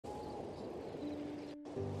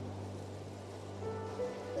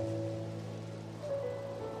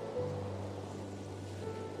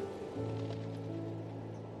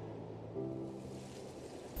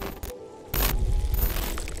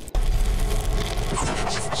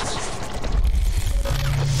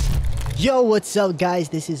Yo, what's up guys,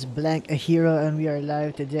 this is 𝙂𝙧𝙚𝙀 and we are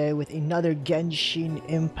live today with another Genshin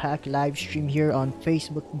Impact live stream here on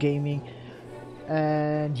Facebook Gaming.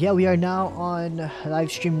 And yeah, we are now on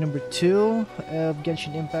live stream number 2 of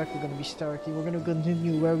Genshin Impact. We're going to be starting, we're going to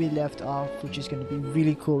continue where we left off, which is going to be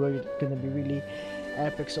really cool, we're going to be really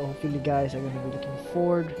epic, so hopefully you guys are going to be looking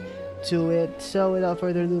forward to it. So without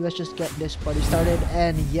further ado, let's just get this party started.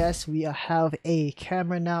 And yes, we have a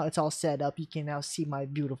camera now, it's all set up, you can now see my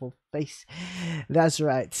beautiful face. That's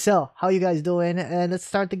right. So how you guys doing? And let's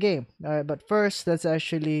start the game. Alright, but first let's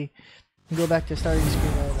actually go back to starting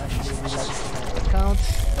screen and actually reload my account,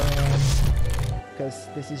 because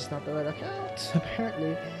this is not the right account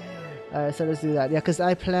apparently. Alright, so let's do that. Yeah, because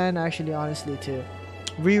I plan actually honestly to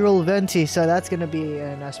reroll Venti, so that's gonna be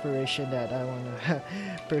an aspiration that I want to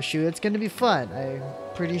pursue. It's gonna be fun, I'm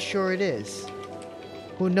pretty sure it is.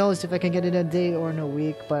 Who knows if I can get it in a day or in a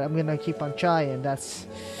week, but I'm gonna keep on trying, that's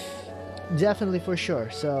definitely for sure.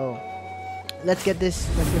 So let's get this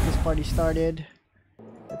party started.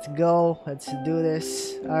 Let's go, let's do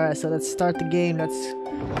this. Alright, so let's start the game, let's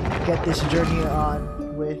get this journey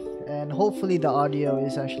on with, and hopefully the audio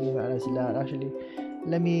is actually not as loud. Actually,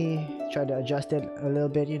 let me try to adjust it a little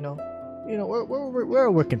bit. You know, we're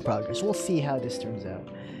a work in progress. We'll see how this turns out.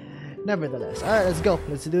 Nevertheless, all right, let's go.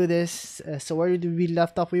 Let's do this. So where did we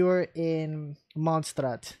left off? We were in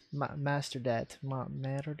Mondstadt, Masterdat,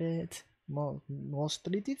 Mondstrit.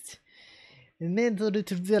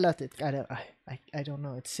 I don't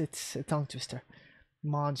know. It's a tongue twister.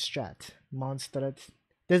 Mondstadt.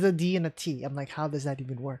 There's a D and a T. I'm like, how does that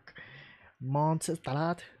even work?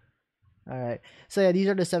 Mondstadt. Alright, so yeah, these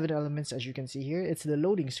are the 7 elements as you can see here. It's the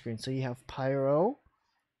loading screen. So you have Pyro.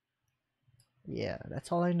 Yeah,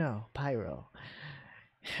 that's all I know. Pyro.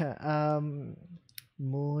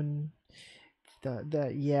 Moon.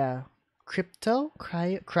 Yeah. Crypto?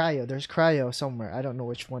 Cryo. There's Cryo somewhere. I don't know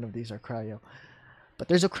which one of these are Cryo. But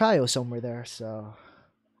there's a Cryo somewhere there, so.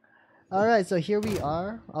 Alright, so here we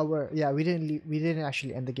are. We didn't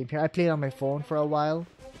actually end the game here. I played on my phone for a while.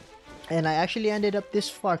 And I actually ended up this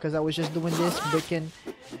far because I was just doing this, breaking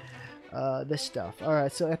this stuff.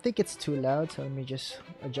 Alright, so I think it's too loud, so let me just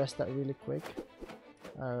adjust that really quick.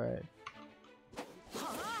 Alright.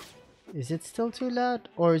 Is it still too loud?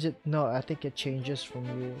 Or is it... No, I think it changes from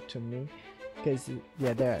you to me. Because,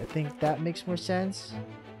 yeah, there. I think that makes more sense.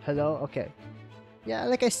 Hello? Okay. Yeah,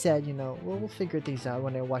 like I said, you know, we'll figure things out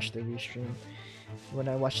when I watch the restream. When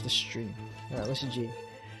I watch the stream. Alright, what's the G?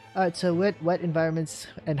 Alright, so wet environments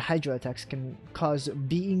and hydro attacks can cause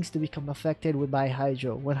beings to become affected by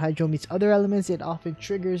hydro. When hydro meets other elements, it often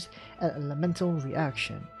triggers an elemental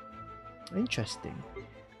reaction. Interesting.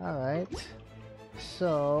 Alright.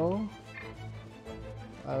 So...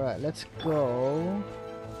 Alright, let's go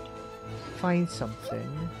find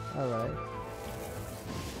something. Alright.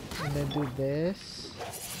 And then do this.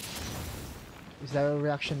 Is there a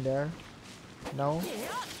reaction there? No?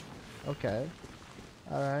 Okay.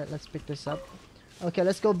 Alright, let's pick this up. Okay,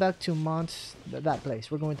 let's go back to that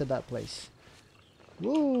place. We're going to that place.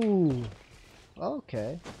 Woo!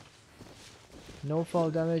 Okay. No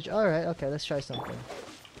fall damage. Alright, okay, let's try something.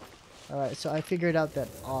 Alright, so I figured out that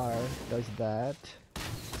R does that.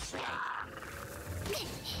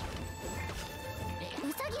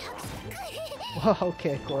 Wow,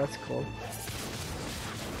 okay, cool, that's cool.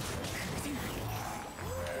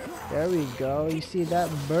 There we go, you see that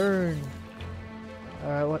burn.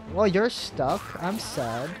 Alright, what? Oh, you're stuck. I'm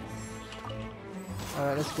sad.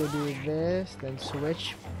 Alright, let's go do this, then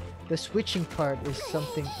switch. The switching part is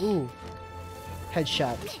something. Ooh.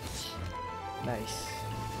 Headshot. Nice.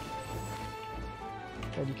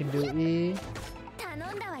 Then you can do E.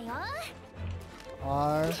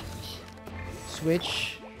 R.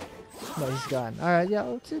 Switch. No, he's gone. Alright,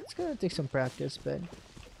 yeah, it's gonna take some practice, but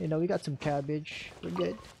you know, we got some cabbage. We're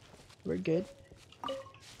good. We're good.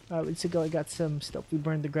 Alright, let's go. I got some stuff. We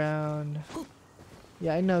burned the ground.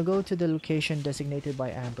 Yeah, I know. Go to the location designated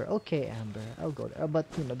by Amber. Okay, Amber. I'll go there. But,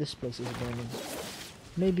 you know, this place is burning.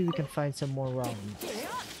 Maybe we can find some more raw meat.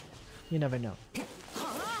 You never know.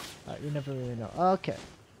 Alright, you never really know. Okay.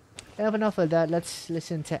 Enough of that. Let's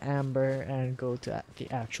listen to Amber and go to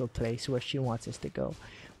the actual place where she wants us to go.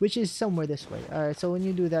 Which is somewhere this way. Alright, so when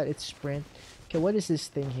you do that, it's sprint. Okay, what is this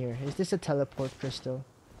thing here? Is this a teleport crystal?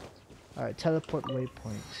 Alright, teleport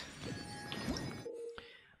waypoint.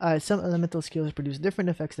 Some elemental skills produce different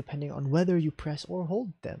effects depending on whether you press or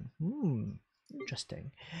hold them.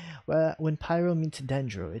 Interesting. Well, when Pyro meets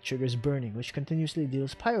Dendro, it triggers burning, which continuously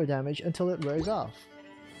deals pyro damage until it wears off.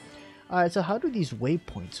 Alright, so how do these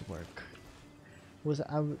waypoints work?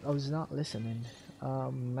 I was not listening.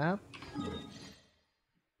 Map.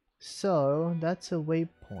 So that's a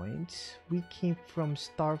waypoint. We came from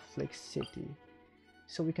Starflake City,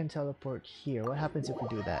 so we can teleport here. What happens if we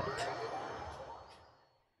do that?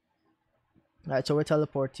 Alright, so we're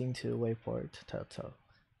teleporting to wayport.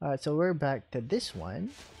 Alright, so we're back to this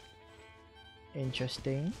one.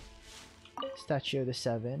 Interesting. Statue of the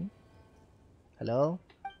Seven. Hello?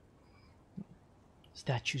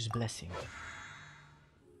 Statue's Blessing.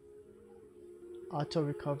 Auto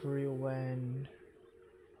recovery when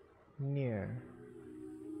near.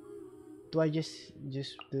 Do I just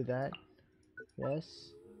do that?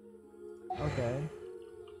 Yes. Okay.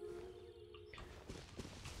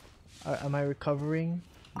 Am I recovering?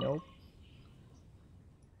 Nope.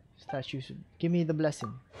 Statues. Give me the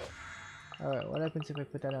blessing. Alright, what happens if I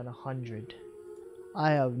put that on 100?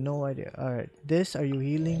 I have no idea. Alright, this, are you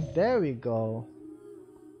healing? There we go.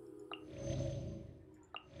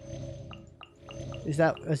 Is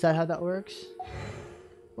that how that works?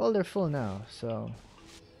 Well, they're full now, so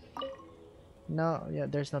no, yeah,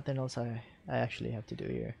 there's nothing else I actually have to do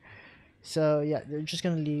here. So yeah, they're just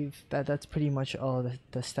gonna leave that. That's pretty much all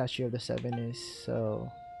the Statue of the Seven is.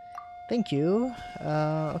 So thank you.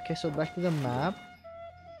 Okay, so back to the map.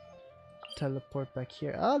 Teleport back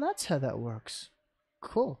here. Oh, that's how that works.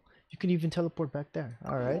 Cool. You can even teleport back there.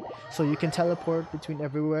 Alright, so you can teleport between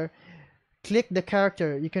everywhere. Click the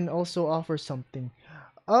character. You can also offer something.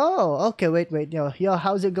 Oh, okay, wait, yo,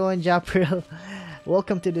 how's it going, Japril?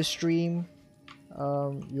 Welcome to the stream.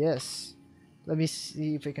 Yes. Let me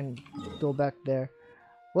see if I can go back there.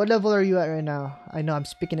 What level are you at right now? I know I'm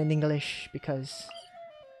speaking in English because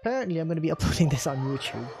apparently I'm going to be uploading this on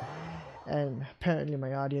YouTube. And apparently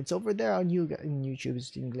my audience over there on YouTube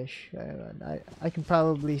is English. I can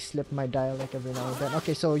probably slip my dialect every now and then.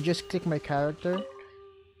 Okay, so just click my character.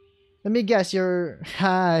 Let me guess, you're...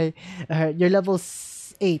 Hi! You're level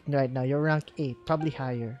 8 right now. You're rank 8. Probably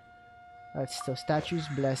higher. Alright, so Statue's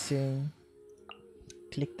Blessing.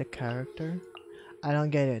 Click the character. I don't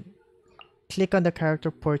get it. Click on the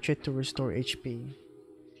character portrait to restore HP.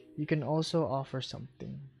 You can also offer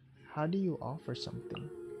something. How do you offer something?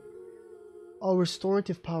 Oh,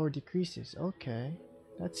 restorative power decreases. Okay.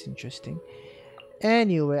 That's interesting.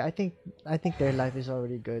 Anyway, I think their life is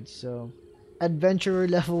already good, so... Adventurer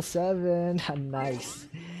level 7. Nice.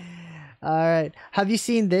 Alright. Have you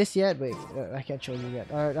seen this yet? Wait, I can't show you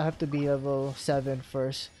yet. Alright, I have to be level 7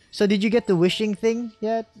 first. So did you get the wishing thing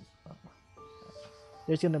yet?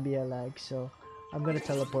 There's gonna be a lag, so I'm gonna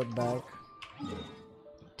teleport back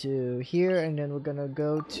to here, and then we're gonna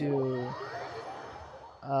go to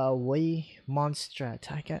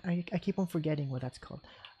Monstrat. I keep on forgetting what that's called.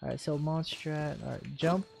 Alright, so Monstrat. Alright,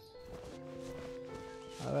 jump.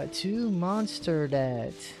 Alright, to Monster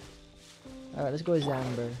that. Alright, let's go with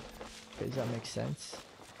Amber. Because that makes sense.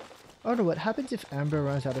 Oh no, what happens if Amber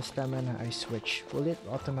runs out of stamina? I switch. Will it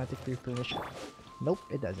automatically replenish? Nope,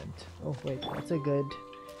 it doesn't. Oh wait, that's a good...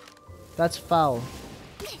 That's foul.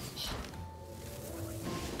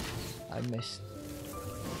 I missed.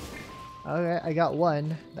 Okay, I got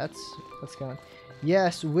one. That's gone.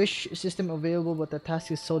 Yes, wish system available, but the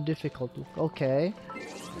task is so difficult. Okay.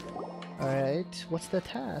 Alright, what's the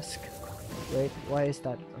task? Wait, why is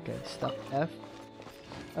that? Okay, stop F.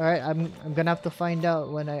 Alright, I'm gonna have to find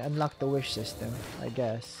out when I unlock the wish system, I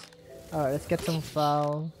guess. Alright, let's get some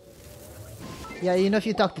foul. Yeah, you know, if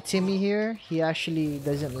you talk to Timmy here, he actually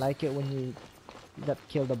doesn't like it when you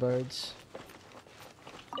kill the birds.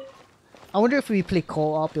 I wonder if we play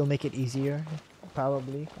co-op, it'll make it easier.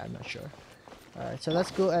 Probably, I'm not sure. Alright, so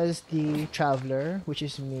let's go as the Traveler, which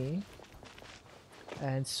is me.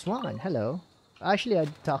 And Swan, hello. Actually, I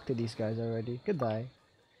talked to these guys already. Goodbye.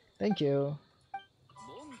 Thank you.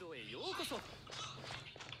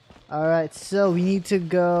 Alright, so we need to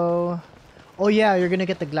go... Oh yeah, you're gonna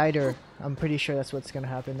get the glider. I'm pretty sure that's what's gonna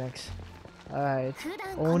happen next. Alright.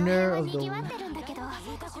 Owner of the...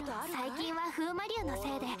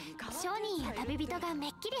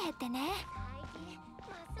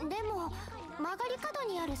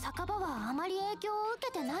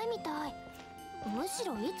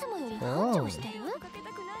 Oh.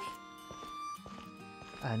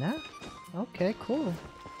 Anna? Okay, cool.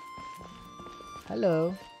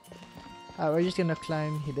 Hello. We're just gonna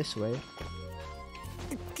climb this way.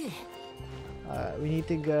 We need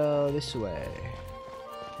to go this way.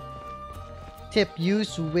 Tip,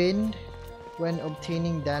 use wind when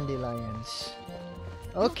obtaining dandelions.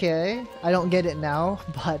 Okay, I don't get it now,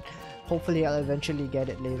 but hopefully I'll eventually get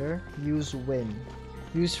it later. Use wind.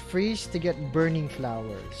 Use freeze to get burning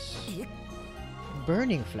flowers.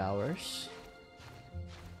 Burning flowers?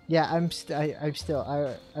 Yeah,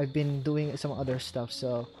 I've been doing some other stuff,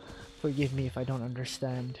 so forgive me if I don't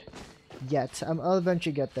understand yet. I'll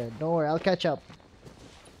eventually get there. Don't worry, I'll catch up.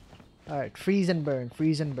 Alright, freeze and burn,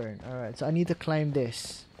 freeze and burn. Alright, so I need to climb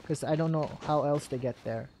this, because I don't know how else to get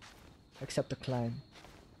there, except to climb.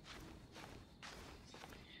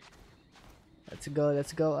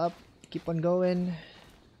 Let's go up. Keep on going.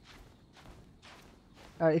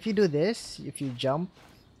 Alright, if you do this, if you jump,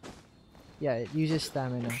 yeah, it uses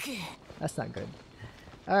stamina. That's not good.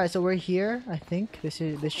 Alright, so we're here, I think. This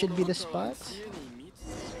should be the spot.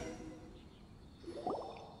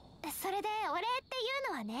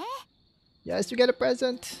 Yes, we get a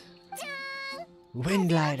present! Wind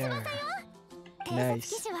glider!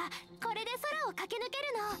 Nice.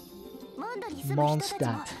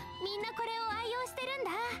 Mondstadt.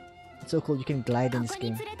 It's so cool, you can glide in this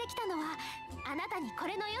game.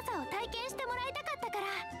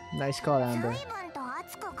 Nice call, Amber.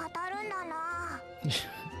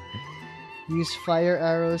 Use fire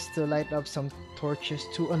arrows to light up some torches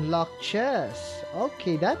to unlock chests.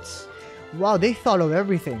 Okay, that's... Wow, they thought of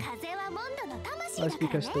everything. That's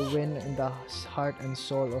because the wind in the heart and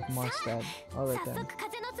soul of Mondstadt. Alright then.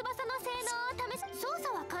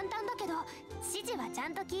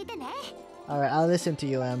 Alright, I'll listen to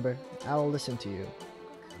you, Amber. I'll listen to you.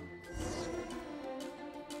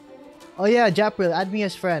 Oh yeah, Japril, add me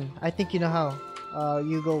as friend. I think you know how.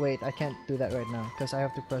 You go wait. I can't do that right now because I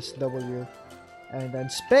have to press W and then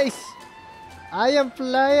space. I am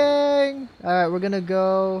flying. Alright, we're gonna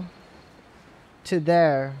go to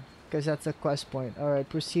there because that's a quest point. Alright,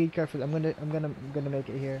 proceed carefully. I'm gonna make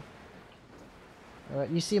it here. Alright,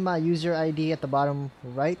 you see my user ID at the bottom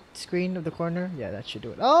right screen of the corner? Yeah, that should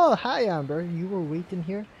do it. Oh, hi Amber. You were waiting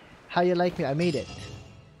here? How you like me? I made it.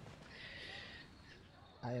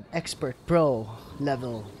 I am expert pro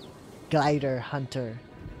level glider hunter.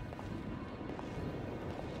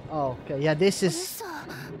 Oh, okay. Yeah, this is...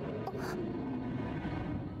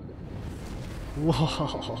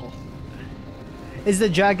 Whoa. It's the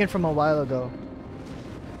dragon from a while ago.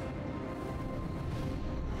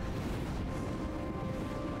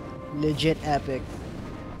 Legit epic.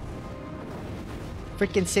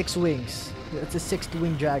 Freaking 6 wings. It's a 6th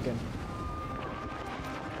wing dragon.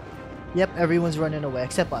 Yep, everyone's running away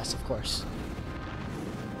except us, of course.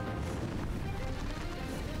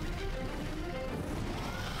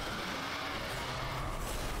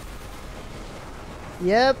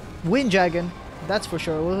 Yep, wind dragon. That's for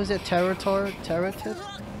sure. What was it? Terratip?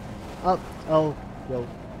 Oh, yo.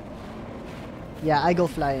 Yeah, I go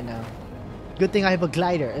flying now. Good thing I have a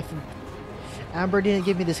glider. If Amber didn't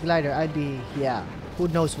give me this glider, I'd be, yeah, who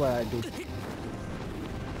knows where I'd be.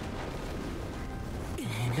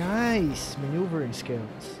 Nice maneuvering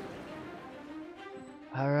skills.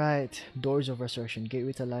 Alright, doors of resurrection.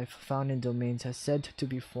 Gateway to life found in domains has said to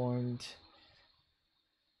be formed.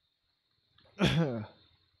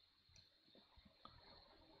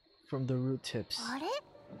 From the root tips.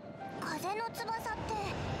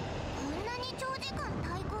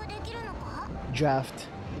 Draft.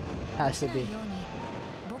 Has to be.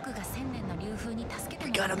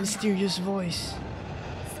 We got a mysterious voice.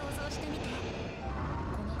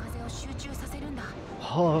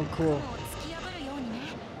 Oh, cool.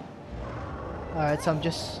 Alright, so I'm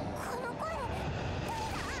just...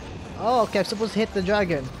 Oh, okay, I'm supposed to hit the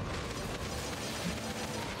dragon.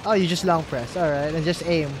 Oh, you just long press. Alright, and just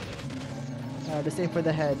aim. Just aim for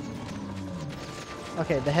the head.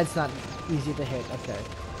 Okay, the head's not easy to hit. Okay.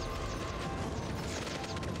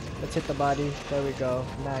 Let's hit the body. There we go.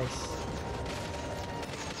 Nice.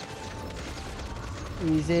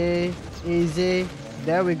 Easy. Easy.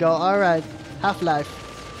 There we go. Alright. Half-life.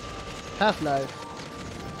 Half-life.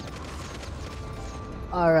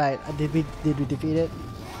 Alright. Did we defeat it?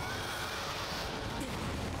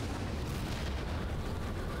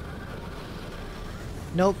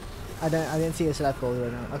 Nope. I didn't see a slap gold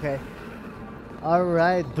right now. Okay.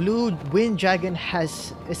 Alright. Blue Wind Dragon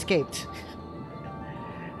has escaped.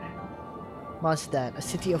 Mondstadt, a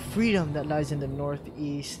city of freedom that lies in the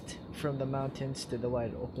northeast. From the mountains to the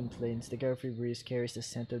wide open plains, the carefree breeze carries the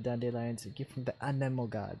scent of dandelions, a gift from the Anemone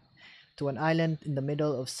god, to an island in the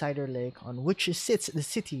middle of Cider Lake on which sits the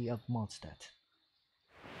city of Mondstadt.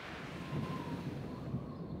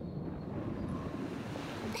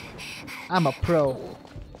 I'm a pro.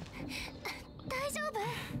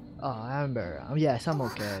 Oh, Amber. Yes, I'm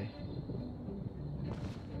okay.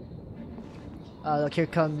 Look, here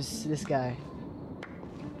comes this guy.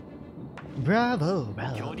 Bravo,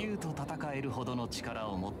 bravo. 巨竜と戦えるほどの力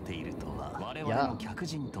を持っているとは我々の客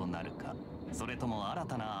人となるか、それとも新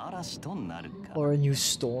たな嵐となるか。 Or a new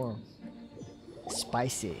storm.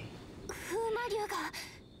 Spicy.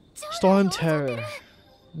 Storm terror.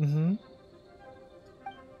 Mm-hmm.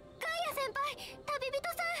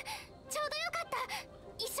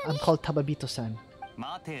 I'm called Tababito-san.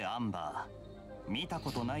 待てアンバー、見た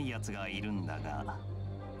ことないやつがいるんだが。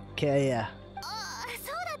 Okay, yeah.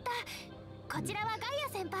 そうだった。こちらはガイ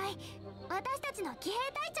ア先輩。私たちの騎兵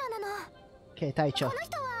隊長なの。 Okay, 隊長。この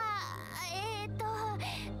人は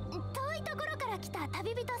遠いところから来た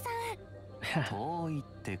旅人さん。遠いっ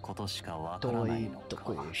てことしかわからないのか。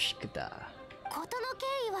事の経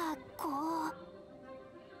緯はこ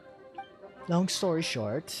う。Long story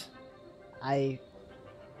short, I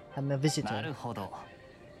am a visitor. なるほど。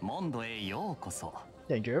モンドへようこそ。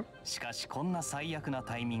Thank you. しかしこんな最悪な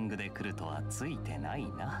タイミングで来るとはついてない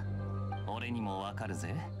な。俺にもわかる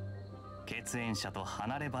ぜ。血縁者と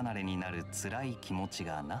離れ離れになる辛い気持ち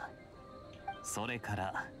がな。それか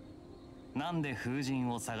らなんで風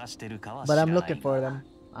神を探してるかは知らないが。 But I'm looking for them.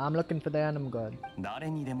 I'm looking for the animal god. 誰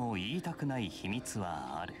にでも言いたくない秘密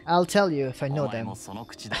はある。 I'll tell you if I know お前 them. もその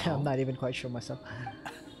口だろ。 I'm not even quite sure myself.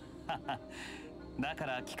 だか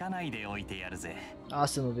ら聞かないでおいてやるぜ。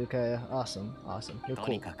 Awesome, Rebecca. Awesome, awesome. You're と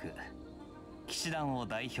に cool. かく騎士団を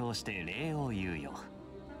代表して礼を言うよ。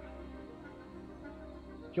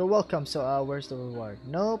 You're welcome. So, where's the reward?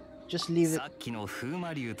 Nope. Just leave it. さっきの風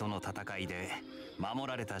魔竜との戦いで守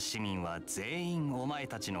られた市民は全員お前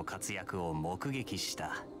たちの活躍を目撃し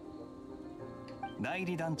た。代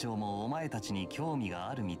理団長もお前たちに興味が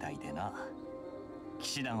あるみたいでな。騎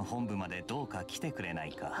士団本部までどうか来てくれな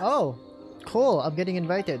いか。 Oh, cool. I'm getting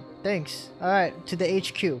invited. Thanks. Alright, to the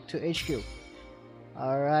HQ. To HQ.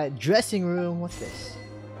 Alright, dressing room. What's this?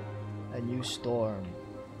 A new storm.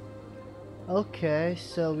 Okay,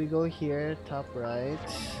 so we go here, top right.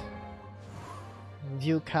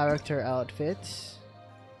 View character outfits.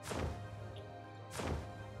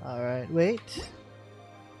 Alright, wait.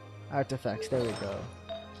 Artifacts, there we go.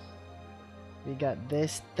 We got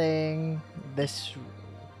this thing, this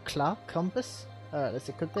clock, compass. Alright, let's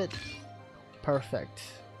equip it. Perfect.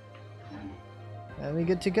 And we're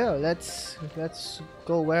good to go. Let's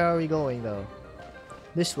go. Where are we going though?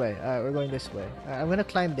 This way. Alright, we're going this way. I'm gonna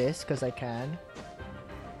climb this because I can.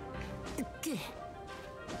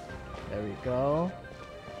 There we go.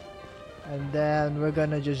 And then we're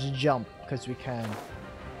gonna just jump because we can.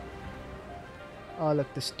 Oh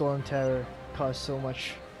look, the storm terror caused so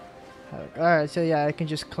much havoc. Alright, so yeah, I can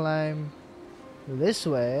just climb this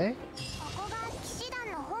way.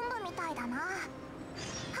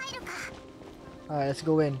 Alright, let's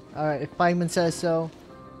go in. Alright, if Paimon says so,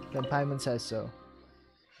 then Paimon says so.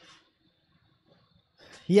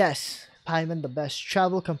 Yes, Paimon, the best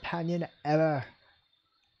travel companion ever.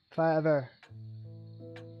 Forever.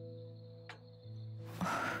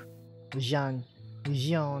 Jean.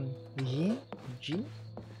 Jean. Jean? Jean?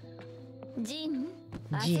 ジン、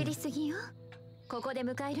焦りすぎよ。ここで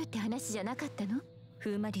迎えるって話じゃなかったの？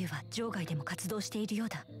風魔竜は場外でも活動しているよう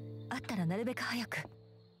だ。あったらなるべく早く。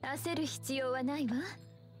焦る必要はないわ。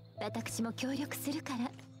私も協力するか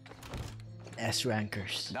ら。S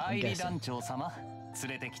rankers. 代理団長様、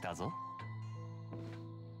連れてきたぞ。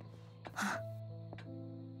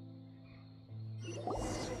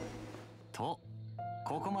と、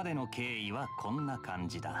ここまでの経緯はこんな感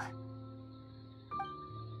じだ。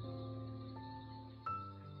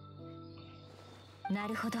な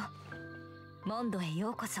るほど。モンドへ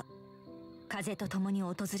ようこそ。風と共に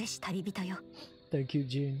訪れし旅人よ。Thank you,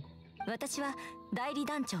 Jean. 私は代理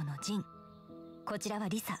団長のジン。こちらは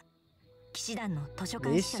リサ。騎士団の図書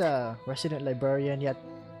館司書だ。Lisa, resident librarian yet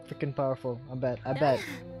freaking powerful. I bet.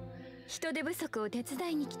 人手不足を手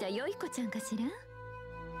伝いに来たよい子ちゃんかしら。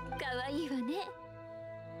可愛いわね。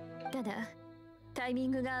ただタイミ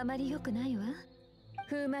ングがあまり良くないわ。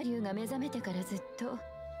風魔竜が目覚めてからずっと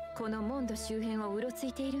このモンド周辺をうろつ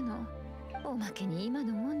いているの。おまけに今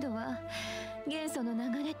のモンドは元素の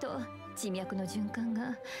流れと地脈の循環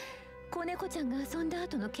が子猫ちゃんが遊んだ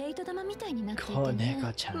後の毛糸玉みたいになっていてね。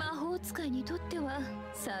魔法使いにとっては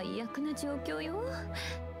最悪な状況よ。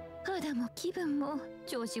肌も気分も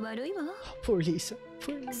調子悪いわ。Poor Lisa.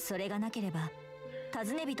 それがなければ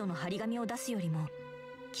尋ね人の張り紙を出すよりも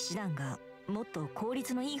騎士団がもっと効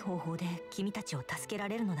率のいい方法で君たちを助けら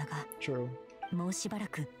れるのだが。 True. もうしばら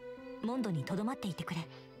くモンドにとどまっていてくれ。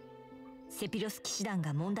セピロス騎士団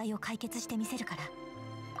が問題を解決してみせるから。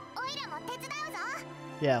おいらも手伝うぞ。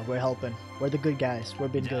 Yeah, we're helping. We're the good guys. We're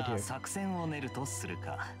being good じゃあ here. 作戦を練るとする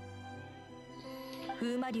か。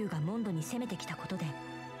風魔竜がモンドに攻めてきたことで、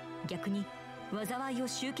逆に災いを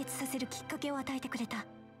集結させるきっかけを与えてくれた。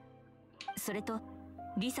それと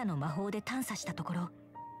リサの魔法で探査したところ、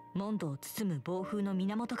モンドを包む暴風の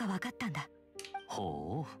源が分かったんだ。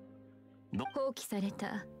ほう。放棄され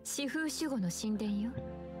た四風守護の神殿よ。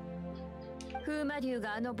風魔竜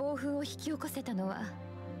があの暴風を引き起こせたのは、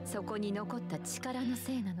そこに残った力の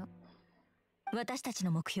せいなの。私たち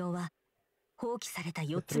の目標は放棄された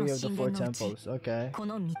4つ 3 の of the 神 4 殿のうち、 temples. Okay. こ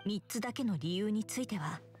の 3つだけの理由について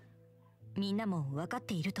はみんなも分かっ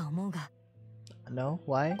ていると思うが。 No?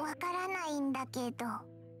 Why? わからないんだけど。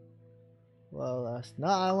 Well, no,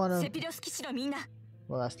 I wanna. セピロス騎士のみんな、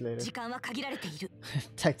 We'll ask later. 時間は限られている。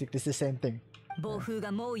 Tactic, this is the same thing. 暴風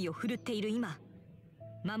が猛威を振るっている今、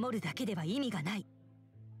守るだけでは意味がない。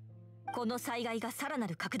この災害がさらな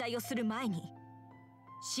る拡大をする前に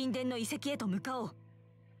神殿の遺跡へと向かおう。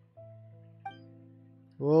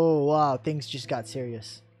 Whoa, wow, things just got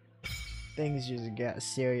serious. Things just got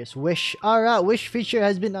serious. Wish. Alright, wish feature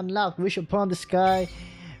has been unlocked. Wish upon the sky.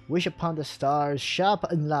 Wish upon the stars. Shop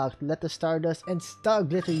unlocked. Let the stardust and star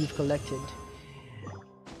glitter you've collected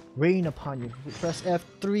rain upon you. Press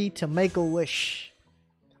F3 to make a wish.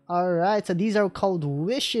 Alright, so these are called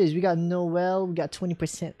wishes. We got Noel. We got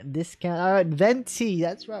 20% discount. Alright, Venti.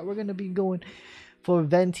 That's right. We're going to be going for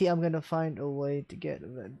Venti. I'm going to find a way to get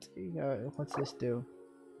Venti. Alright, what's this do?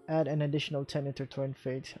 Add an additional 10 intertwined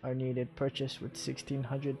fates are needed. Purchase with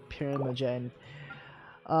 1600 Pyramid.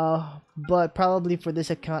 But probably for this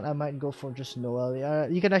account, I might go for just Noel.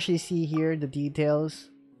 You can actually see here the details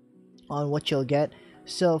on what you'll get.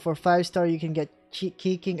 So for 5-star, you can get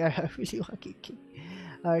King. I really want King.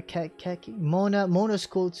 Mona's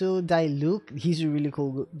cool too. Luke, he's a really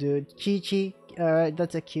cool dude. Chi. Alright,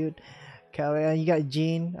 that's a cute. And you got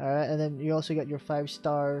Jean. Alright, and then you also got your 5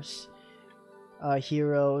 stars.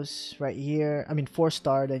 Heroes right here. I mean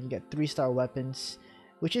 4-star. Then you get 3-star weapons,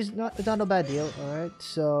 which is not a bad deal. Alright,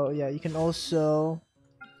 so yeah, you can also.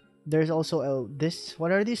 There's also this.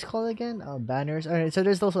 What are these called again? Banners. Alright, so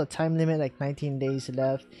there's also a time limit, like 19 days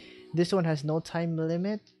left. This one has no time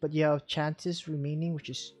limit, but you have chances remaining, which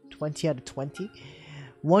is 20 out of 20.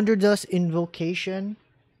 Wonder Dust Invocation.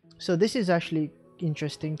 So this is actually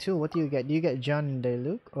interesting too. What do you get? Do you get John and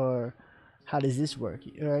Luke, or how does this work?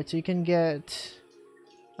 Alright, so you can get.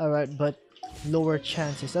 Alright, but lower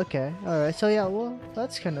chances. Okay. Alright, so yeah, well,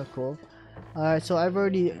 that's kind of cool. Alright, so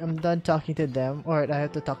I'm done talking to them. Alright, I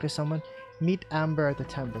have to talk to someone. Meet Amber at the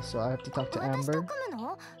temple, so I have to talk to Amber.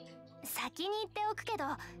 先に言っておくけど、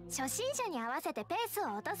初心者に合わせてペース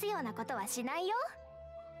を落とすようなことはしないよ。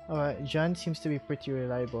 Alright, John seems to be pretty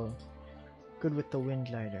reliable. Good with the wind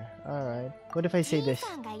glider. Alright, what if I say this?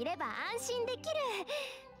 さんがいれば安心できる。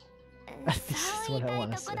 This is what I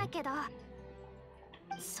want to say. だけど、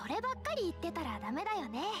そればっかり言ってたらダメだよ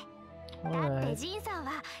ね。だって Alright. ジンさん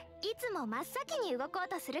はいつも真っ先に動こう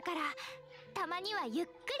とするから、たまにはゆっ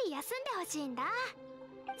くり休んでほしいんだ。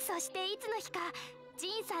そしていつの日かジ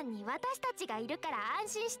ンさんに私たちがいるから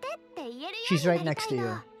安心してって言えるよう She's right になり next た to い you.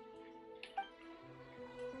 の。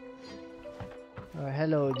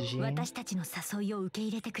Hello, Jean. 私たちの誘いを受け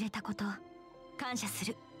入れてくれたこと感謝す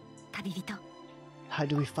る、旅人。 How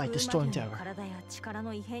do we fight the storm 風魔竜の tower? 体や力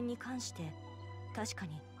の異変に関して確か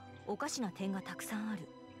におかしな点がたくさんある。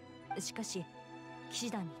しかし騎士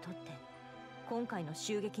団にとって今回の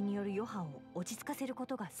襲撃による余波を落ち着かせるこ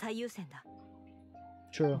とが最優先だ。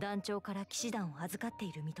 True. 団長から騎士団を預かって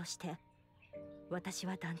いる身として、私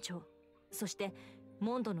は団長、そして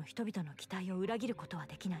モンドの人々の期待を裏切ることは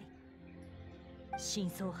できない。真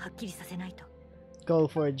相をはっきりさせないと。 Go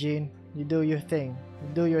for it, Jean. You do your thing. You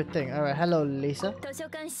do your thing. Alright, hello, Lisa. 図書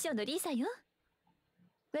館司書のリサよ。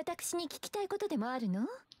私に聞きたいことでもあるの？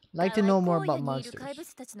 Like to know more about ハワイ荒野にいる monsters. 怪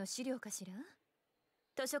物たちの資料かしら？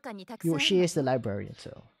図書館にたくさんある She is the librarian,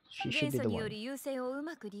 so she should 元 be 素 the によ one. る優勢をう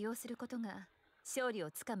まく利用することが勝利を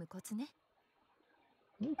つかむコツね。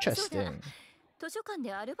 Interesting. 図書館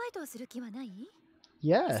でアルバイトをする気はない？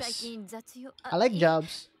 Yes. 最近雑用。 I like いえ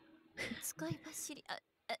jobs. 使い走り。いえ、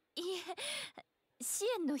支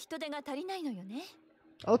援の人手が足りないのよね。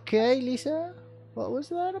 Okay, Lisa. What was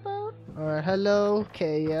that about? Alright, hello,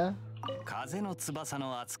 Kaya. 風の翼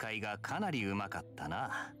の扱いがかなりうまかった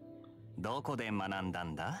な。どこで学んだ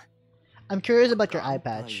んだ？ I'm curious about your eye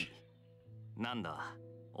patch. なんだ、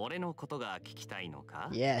俺のことが聞きたいのか？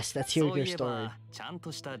 Yes, let's そ hear うい your え story. ばちゃん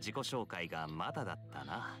とした自己紹介がまだだった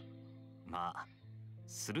な。まあ、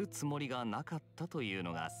するつもりがなかったという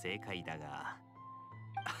のが正解だが。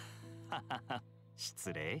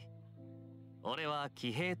失礼。俺は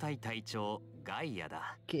騎兵隊隊長ガイア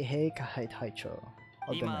だ。Hey, Kahai Taicho.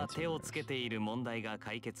 今 nights. 手をつけている問題が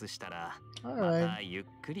解決したら、ま Alright. たゆっ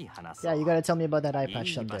くり話そう。 Yeah, you gotta tell me about that eye い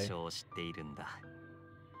patch い場 someday. 所を知っているんだ。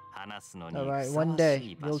話すのに Alright, ふさ one わ day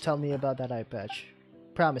しい場 you'll 所 tell me だ。 about that eye patch.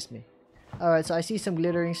 Promise me. Alright, so I see some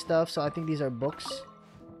glittering stuff, so I think these are books.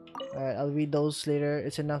 Alright, I'll read those later.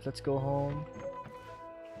 It's enough, let's go home.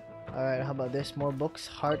 Alright, how about this? More books.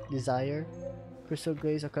 Heart Desire. Crystal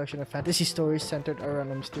Glaze, a collection of fantasy stories centered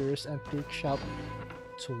around a mysterious antique shop.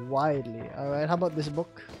 It's widely. Alright, how about this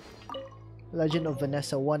book? Legend of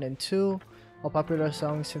Vanessa 1 and 2. A popular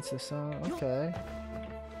song since the song. Okay.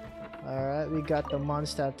 Alright, we got the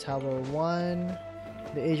Mondstadt Tower 1.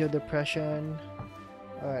 The Age of Depression.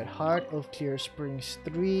 Alright, Heart of Clear Springs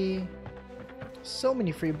 3. So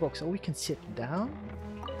many free books. Oh, we can sit down?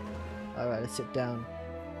 Alright, let's sit down.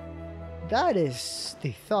 That is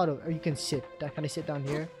the thought of... Or you can sit. Can I sit down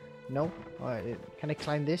here? No? Alright, can I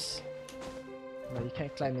climb this? No, you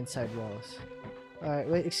can't climb inside walls. Alright,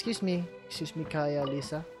 wait, excuse me. Excuse me, Kaya,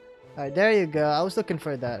 Lisa. Alright, there you go. I was looking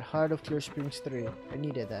for that. Heart of Clear Springs 3. I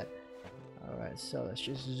needed that. Alright, so let's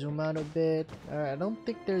just zoom out a bit. Alright, I don't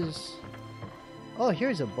think there's... Oh,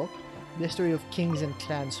 here's a book. The History of Kings and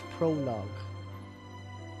Clans Prologue.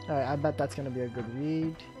 Alright, I bet that's gonna be a good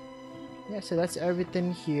read. Yeah, so that's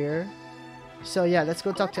everything here. So yeah, let's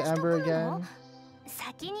go talk to Amber again.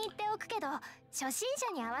 先に言っておくけど、初心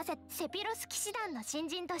者に合わせセピロス騎士団の新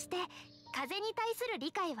人として風に対する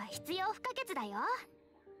理解は必要不可欠だよ。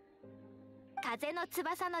風の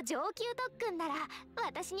翼の上級特訓なら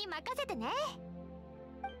私に任せてね。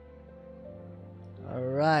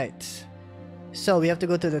Alright. So we have to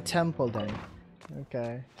go to the temple then.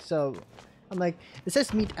 Okay. So I'm like, it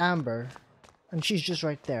says meet Amber. And she's just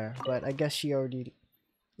right there. But I guess she already...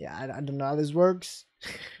 Yeah, I don't know how this works.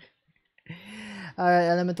 Alright,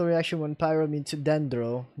 elemental reaction when pyro meets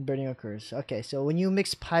dendro, burning occurs. Okay, so when you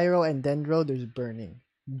mix pyro and dendro, there's burning.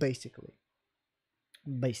 Basically.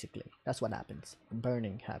 That's what happens.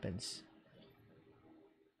 Burning happens.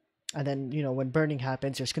 And then, you know, when burning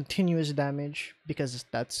happens, there's continuous damage. Because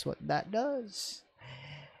that's what that does.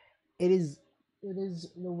 It is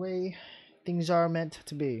the way things are meant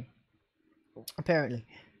to be. Apparently.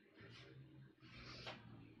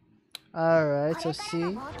 Alright, so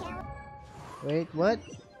see. Wait, what?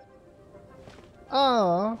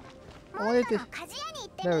 Oh, I wanted to...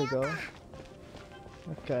 There we go.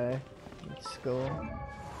 Okay, let's go.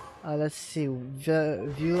 Let's see.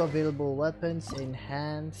 View available weapons.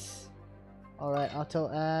 Enhance. Alright,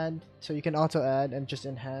 auto add. So you can auto add and just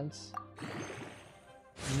enhance.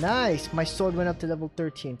 Nice! My sword went up to level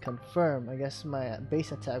 13. Confirm. I guess my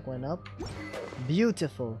base attack went up.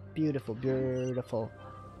 Beautiful. Beautiful. Beautiful.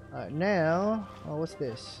 Alright, now... Oh, what's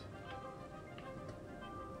this?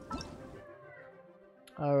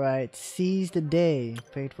 Alright, seize the day.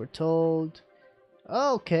 Fate foretold.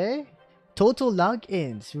 Oh, okay. Total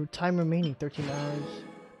logins. Your time remaining 13 hours.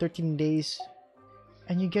 13 days.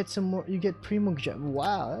 And you get some more. You get Primo Gem.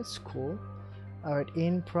 Wow, that's cool. Alright,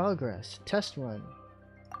 in progress. Test run.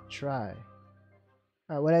 Try.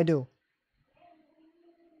 Alright, what'd I do?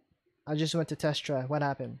 I just went to test try. What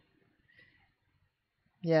happened?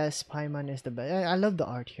 Yes, Paimon is the best. I love the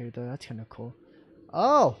art here though. That's kind of cool.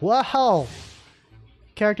 Oh, wow!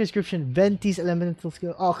 Character description, Venti's elemental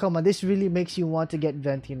skill. Oh, come on. This really makes you want to get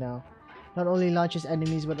Venti now. Not only launches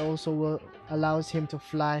enemies, but also allows him to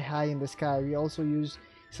fly high in the sky. We also use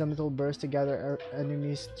elemental bursts to gather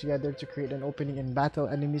enemies together to create an opening in battle.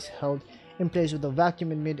 Enemies held in place with a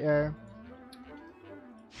vacuum in mid-air.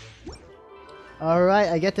 Alright,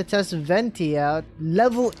 I get to test Venti out.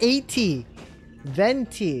 Level 80!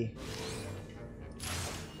 Venti!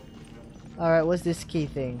 Alright, what's this key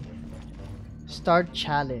thing? Start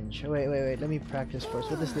challenge. Wait, let me practice first.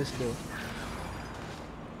 What does this do?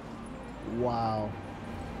 Wow.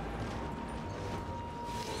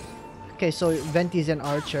 Okay, so Venti's an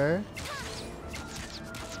archer.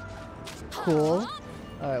 Cool.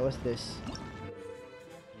 Alright, what's this?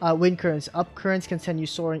 Wind currents. Up currents can send you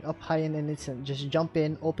soaring up high in an instant. Just jump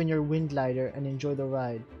in, open your wind glider, and enjoy the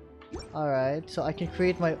ride. Alright, so I can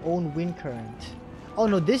create my own wind current. Oh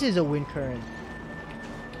no, this is a wind current.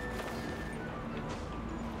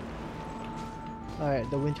 Alright,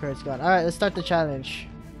 the wind current's gone. Alright, let's start the challenge.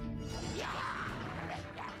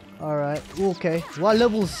 Alright, okay. Wow,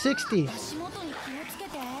 level 60!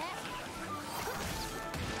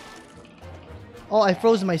 Oh, I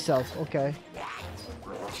froze myself. Okay.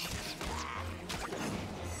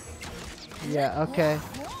 Yeah, okay.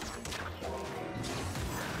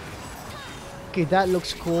 Okay, that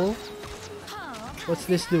looks cool. What's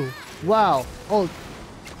this do? Wow! Oh,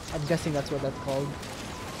 I'm guessing that's what that's called.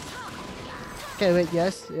 Okay, wait,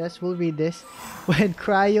 yes, we'll read this. When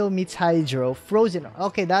Cryo meets Hydro, Frozen.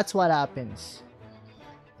 Okay, that's what happens.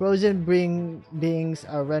 Frozen beings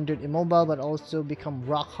are rendered immobile but also become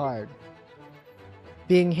rock hard.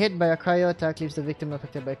 Being hit by a cryo attack leaves the victim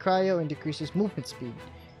affected by cryo and decreases movement speed.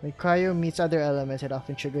 When cryo meets other elements, it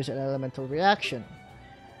often triggers an elemental reaction.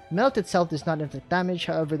 Melt itself does not inflict damage,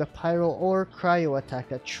 however the pyro or cryo attack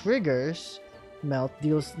that triggers melt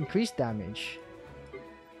deals increased damage.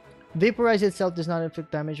 Vaporize itself does not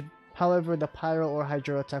inflict damage, however the pyro or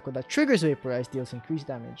hydro attack that triggers vaporize deals increased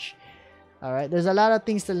damage. Alright, there's a lot of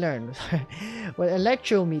things to learn. When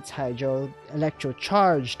electro meets hydro, electro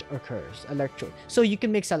charged occurs. So you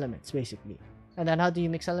can mix elements basically. And then how do you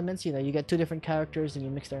mix elements? You know, you get two different characters and you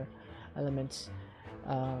mix their elements.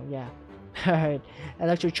 Yeah. Alright.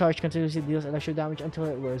 Electro charge continuously deals electro damage until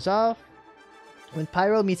it wears off. When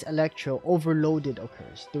pyro meets electro, overloaded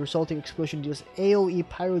occurs. The resulting explosion deals AoE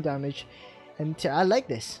pyro damage, and I like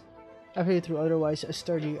this. After you through otherwise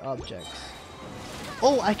sturdy objects.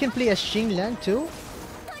 Oh, I can play as Xinglan too?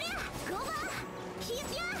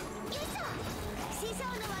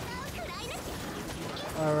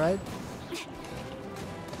 Alright.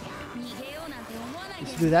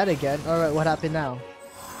 Let's do that again. Alright, what happened now?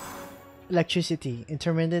 Electricity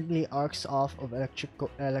intermittently arcs off of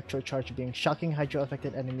electro charge being shocking hydro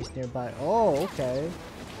affected enemies nearby. Oh, okay.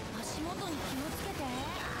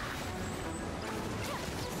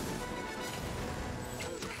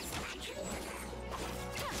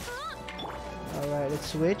 Alright, let's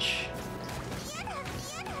switch.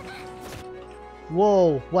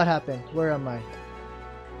 Whoa, what happened? Where am I?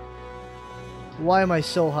 Why am I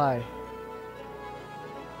so high?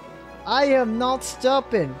 I am not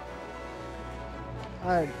stopping!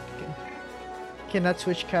 Alright, cannot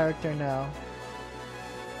switch character now.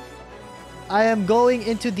 I am going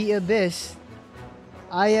into the abyss.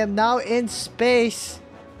 I am now in space.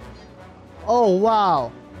 Oh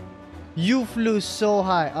wow. You flew so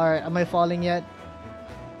high. Alright, am I falling yet?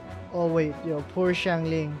 Oh wait, yo, poor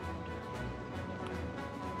Xiangling.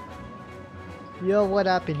 Yo, what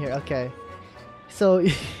happened here? Okay. So,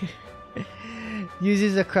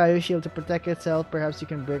 uses a cryo shield to protect itself. Perhaps you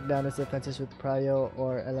can break down its defenses with cryo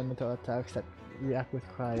or elemental attacks that react with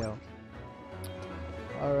cryo.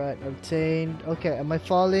 Alright, obtained. Okay, am I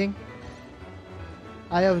falling?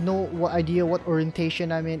 I have no idea what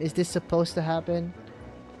orientation I'm in. Is this supposed to happen?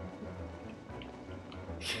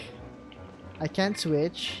 I can't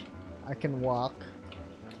switch. I can walk.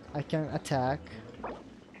 I can attack.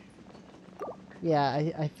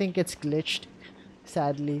 Yeah, I think it's glitched.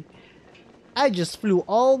 Sadly. I just flew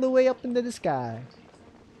all the way up into the sky.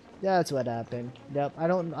 That's what happened. Yep, I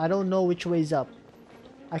don't know which way's up.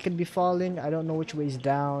 I could be falling. I don't know which way's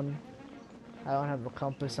down. I don't have a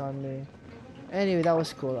compass on me. Anyway, that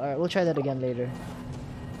was cool. Alright, we'll try that again later.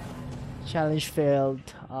 Challenge failed.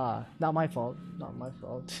 Not my fault. Not my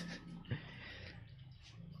fault.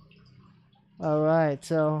 Alright,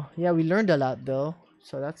 so yeah, we learned a lot though.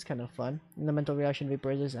 So that's kind of fun. Elemental reaction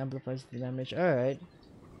vaporizes, amplifies the damage. Alright.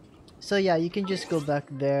 So yeah, you can just go back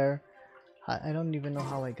there. I don't even know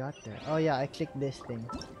how I got there. Oh yeah, I clicked this thing.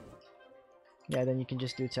 Yeah, then you can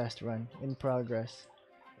just do test run. In progress.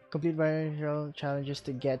 Complete viral challenges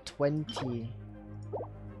to get 20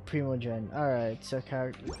 Primogen. Alright, so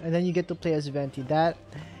character. And then you get to play as Venti. That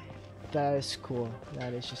is cool.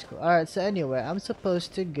 That is just cool. Alright, so anyway, I'm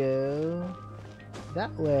supposed to go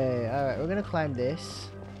that way. Alright, we're gonna climb this.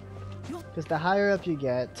 Because the higher up you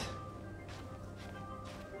get,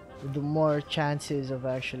 the more chances of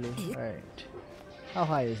actually... Alright. How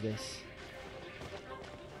high is this?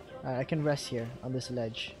 Alright, I can rest here on this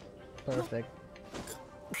ledge. Perfect.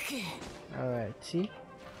 Alright, see?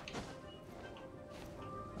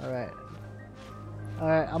 Alright.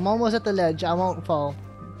 Alright, I'm almost at the ledge. I won't fall.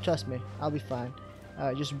 Trust me, I'll be fine.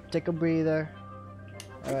 Alright, just take a breather.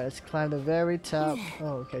 Alright, let's climb the very top.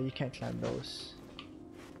 Oh, okay, you can't climb those.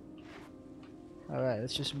 Alright,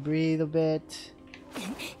 let's just breathe a bit.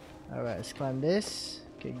 Alright, let's climb this.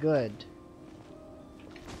 Okay, good.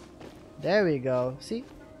 There we go. See?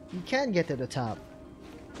 You can get to the top.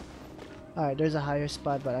 Alright, there's a higher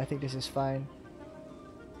spot, but I think this is fine.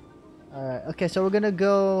 Alright, okay, so we're gonna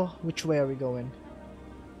go... Which way are we going?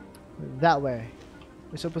 That way.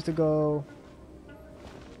 We're supposed to go...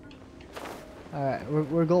 Alright,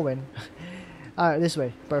 we're going. Alright, this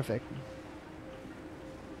way. Perfect.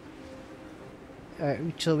 Alright,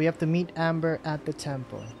 so we have to meet Amber at the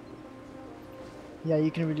temple. Yeah,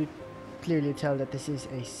 you can really clearly tell that this is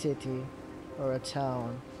a city or a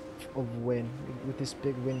town of wind with this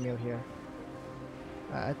big windmill here.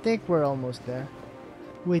 I think we're almost there.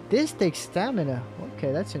 Wait, this takes stamina.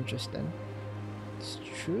 Okay, that's interesting. It's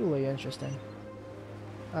truly interesting.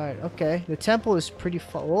 Alright, okay. The temple is pretty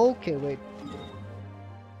far. Okay, wait.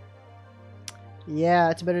 Yeah,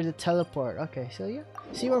 it's better to teleport. Okay, so yeah.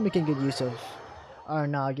 See where we can get use of our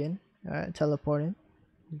noggin. Alright, teleporting.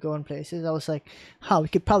 Going places. I was like, we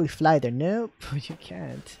could probably fly there. Nope, you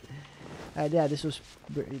can't. Yeah, this was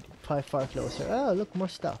probably far closer. Oh, look, more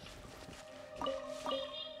stuff.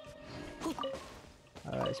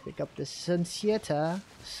 Alright, let's pick up the Sunsieta.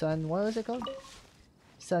 What was it called?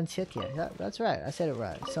 Sunsieta. That's right, I said it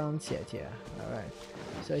right. Sunsieta. Alright.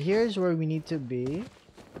 So here's where we need to be.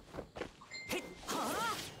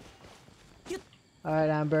 Alright,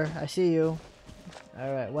 Amber, I see you.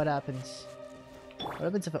 Alright, what happens? What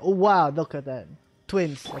happens if oh wow, look at that.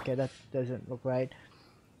 Twins. Okay, that doesn't look right.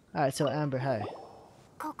 Alright, so Amber, hi.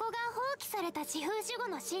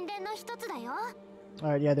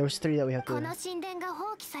 Alright, yeah, there was 3 that we have to... この神殿が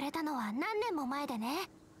放棄されたのは何年も前でね。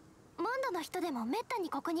モンドの人でもめったに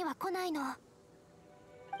ここには来ないの。だ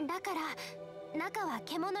から中は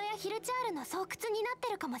獣やヒルチャールの巣窟になっ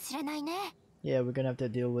てるかもしれないね。Yeah, we're gonna have to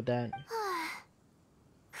deal with that.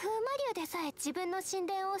 風魔竜でさえ自分の神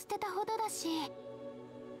殿を捨てたほどだし。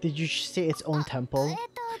Did you say its own temple?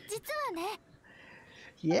 実はね。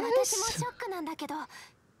Yes. 私もショックなんだけど、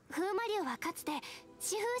風魔竜はかつて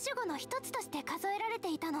四風守護の一つとして数えられ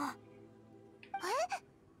ていたの。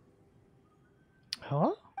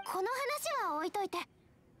Huh? この話は置いといて。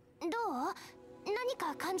どう？何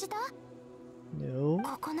か感じた？ No.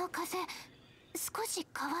 ここの風、少し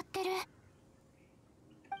変わってる。中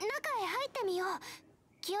へ入ってみよう。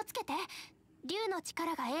気をつけて。竜の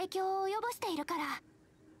力が影響を及ぼしているから。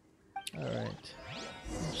Alright.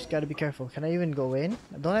 Just gotta be careful. Can I even go in?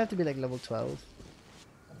 Don't I have to be like level 12?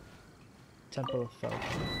 Temple of Falcon.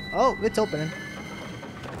 Oh, it's opening.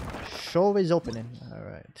 Show is opening.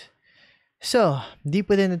 Alright. So, deep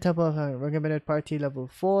within the Temple of Falcon. Recommended party level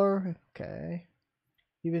 4. Okay.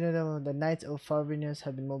 Even though the Knights of Farvinus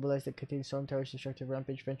have been mobilized to contain Storm Tower's destructive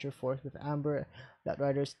rampage, venture forth with Amber that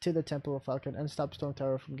riders to the Temple of Falcon and stop Storm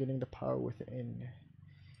Tower from getting the power within.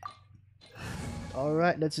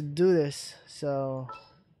 Alright, let's do this. So,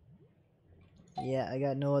 yeah, I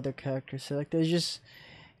got no other characters selected. It's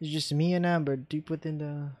just me and Amber deep within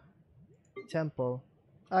the temple.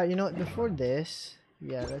 Alright, you know what? Before this,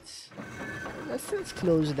 yeah, let's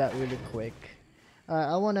close that really quick.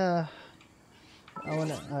 I wanna.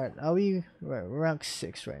 Alright, we're rank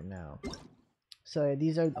 6 right now. So yeah,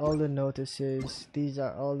 these are all the notices. These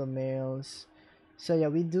are all the mails. So yeah,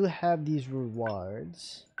 we do have these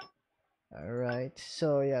rewards. Alright,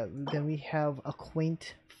 so yeah, then we have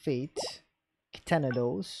Acquaint Fate, 10 of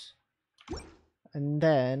those. And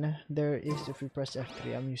then there is, if we press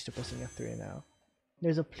F3, I'm used to pressing F3 now.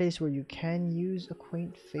 There's a place where you can use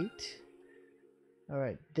Acquaint Fate.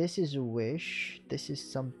 Alright, this is a wish, this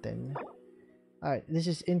is something. Alright, this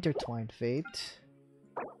is Intertwined Fate.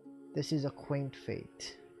 This is Acquaint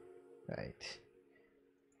Fate. Right.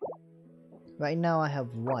 Right now I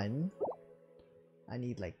have 1. I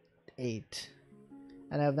need like 8.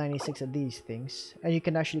 And I have 96 of these things. And you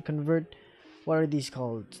can actually convert, what are these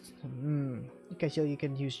called? Okay, so you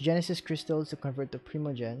can use Genesis crystals to convert to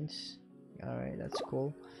Primogens. Alright, that's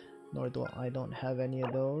cool. Nor do I don't have any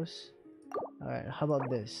of those. Alright, how about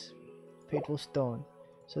this? Fateful Stone.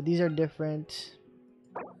 So these are different.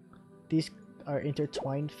 These are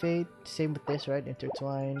Intertwined Fate. Same with this, right?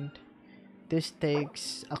 Intertwined. This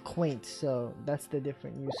takes Acquaint, so that's the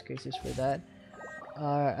different use cases for that.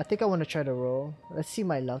 I think I want to try to roll. Let's see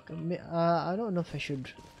my luck. I don't know if I should.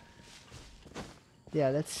 Yeah,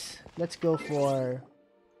 let's go for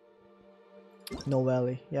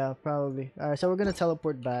Noelle. Yeah, probably. Alright, so we're gonna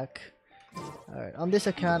teleport back. Alright, on this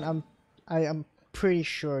account, I am pretty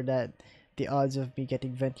sure that the odds of me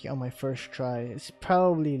getting Venti on my first try is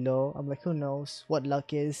probably low. I'm like, who knows what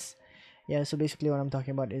luck is. Yeah, so basically what I'm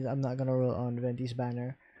talking about is I'm not gonna roll on Venti's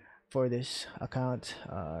banner for this account.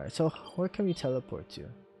 So where can we teleport to?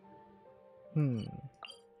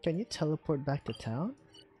 Can you teleport back to town?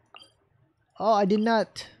 Oh, I did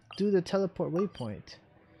not do the teleport waypoint.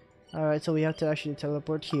 Alright, so we have to actually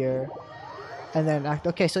teleport here and then act.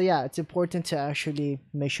 Okay, so yeah, it's important to actually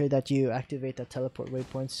make sure that you activate the teleport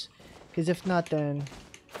waypoints, because if not, then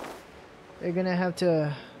you're gonna have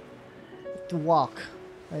to walk.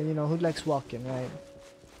 And you know, who likes walking, right?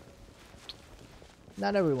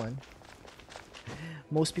 Not everyone.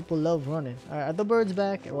 Most people love running. Alright, are the birds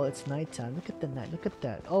back? Well, it's nighttime. Look at the night. Look at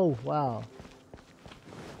that. Oh, wow.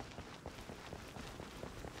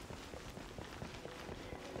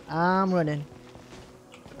 I'm running.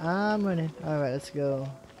 Alright, let's go.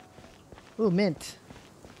 Ooh, mint.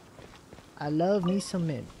 I love me some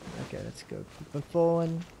mint. Okay, let's go. Keep on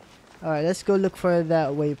phone. Alright, let's go look for that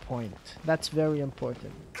waypoint. That's very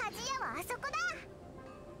important. 鍛冶屋はあそこだ。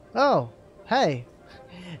 Oh, hey.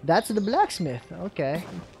 That's the blacksmith. Okay.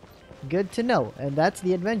 Good to know. And that's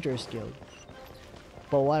the Adventurers Guild.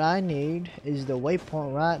 But what I need is the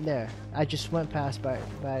waypoint right there. I just went past by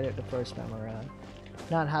it the first time around.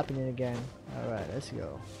 Not happening again. Alright, let's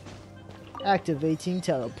go. Activating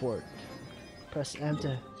teleport. Press M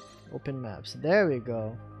to open maps. There we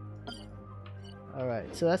go.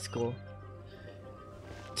 Alright, so that's cool.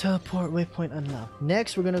 Teleport waypoint unlocked.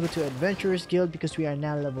 Next, we're gonna go to Adventurers Guild because we are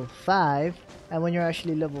now level 5. And when you're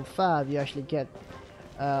actually level 5, you actually get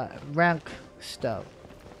rank stuff.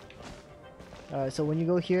 Alright, so when you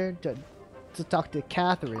go here to talk to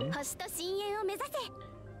Catherine. 星と深淵を目指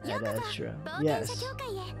せ。 Yeah, ようこ that's そ true. 冒険者 Yes. 協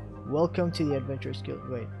会へ。 Welcome to the Adventurers Guild.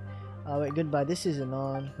 Wait. Wait, goodbye. This isn't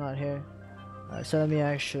on. Not here. Alright, so let me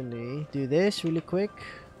actually do this really quick.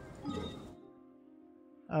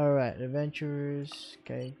 Alright, Adventurers.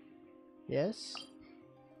 Okay. Yes.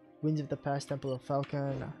 Winds of the Past, Temple of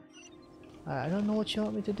Falcon. I don't know what you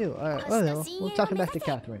want me to do. Alright, well, no, we'll talk back to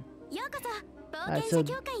Catherine. ようこそ冒 Alright, 険 so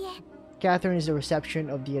者協会へ。 Catherine is the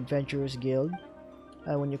reception of the Adventurers Guild.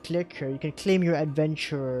 When you click her, you can claim your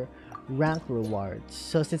adventurer rank rewards.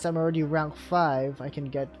 So since I'm already rank 5, I can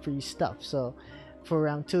get free stuff. So for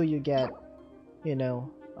rank 2, you get, you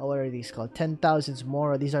know, what are these called? 10,000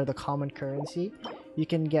 more. These are the common currency. You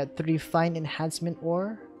can get 3 fine enhancement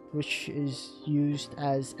ore, which is used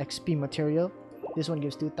as XP material. This one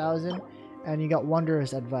gives 2,000. And you got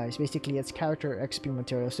Wanderer's Advice. Basically, it's character XP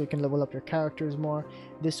material, so you can level up your characters more.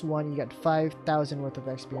 This one, you get 5,000 worth of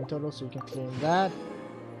XP in total, so you can claim that.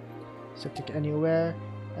 So click anywhere.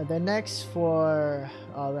 And then next, for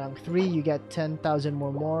rank 3, you get 10,000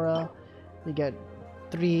 more Mora. You get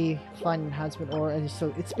 3 fine enhancement ore, and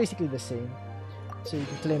so it's basically the same. So you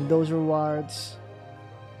can claim those rewards.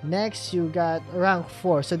 Next, you got rank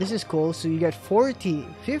 4. So this is cool. So you get 50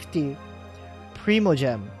 Primo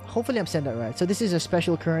Gem. Hopefully I'm saying that right. So this is a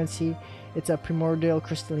special currency. It's a primordial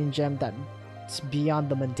crystalline gem that's beyond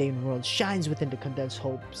the mundane world, shines within the condensed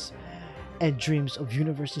hopes and dreams of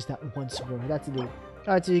universes that once were. That's the deal.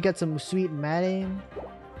 Alright, so you got some sweet matting,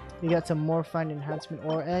 you got some more fine enhancement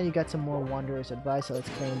ore, and you got some more Wanderer's Advice. So let's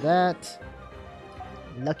claim that.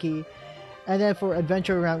 Lucky. And then for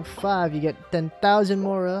adventure rank 5, you get 10,000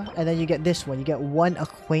 Mora, and then you get this one. You get 1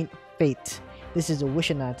 Acquaint Fate. This is a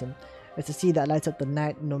wishing item. It's a sea that lights up the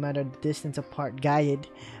night, no matter the distance apart, guided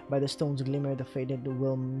by the stone's glimmer. The fated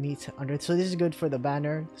will meet under it. So this is good for the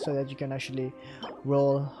banner, so that you can actually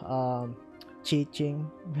roll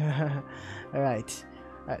cheating. Alright.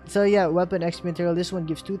 So yeah, weapon XP material. This one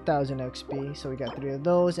gives 2,000 XP. So we got 3 of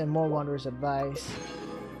those, and more Wanderer's Advice.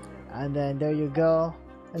 And then there you go.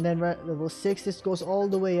 And then level 6, this goes all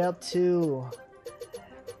the way up to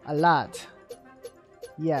a lot.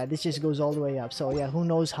 Yeah, this just goes all the way up. So yeah, who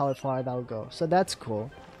knows how far that'll go. So that's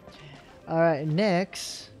cool. Alright,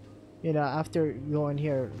 next, you know, after going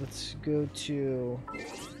here, let's go to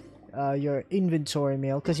your inventory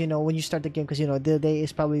mail. Because, you know, when you start the game, because, you know, the day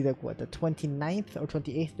is probably like, what, the 29th or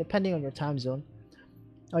 28th, depending on your time zone.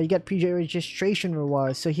 You get pre-registration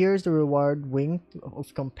rewards. So here's the reward, Wing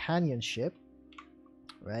of Companionship.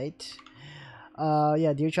 Right?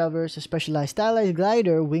 Yeah, dear travelers, a specialized stylized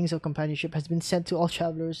glider, Wings of Companionship, has been sent to all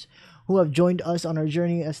travelers who have joined us on our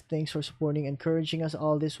journey as thanks for supporting and encouraging us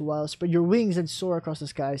all this while. Spread your wings and soar across the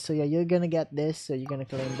sky. So yeah, you're gonna get this, so you're gonna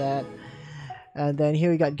claim that. And then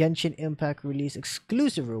here we got Genshin Impact release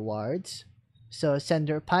exclusive rewards. So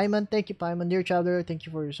sender Paimon, thank you Paimon. Dear traveler, thank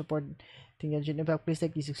you for your support. Genshin Impact, please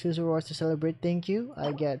take these exclusive rewards to celebrate. Thank you.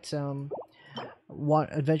 I get some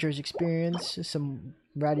adventurous experience, some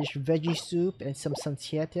radish veggie soup, and some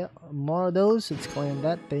sansietia. More of those. Let's claim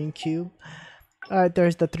that. Thank you. Alright,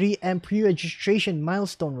 there's the 3M pre-registration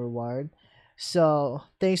milestone reward. So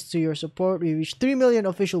thanks to your support, we reached 3 million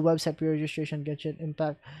official website pre-registration Genshin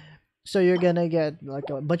Impact. So you're gonna get like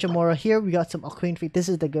a bunch of more. Here we got some Acquaint Fate. This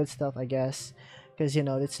is the good stuff, I guess, because you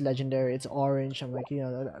know it's legendary. It's orange. I'm like, you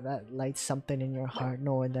know, that lights something in your heart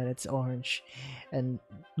knowing that it's orange and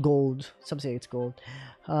gold. Some say it's gold.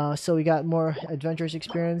 So we got more adventurous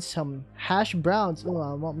experience, some hash browns. Oh,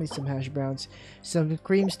 I want me some hash browns. Some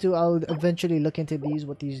creams too. I'll eventually look into these,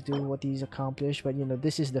 what these do, what these accomplish. But you know,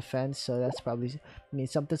 this is defense, so that's probably means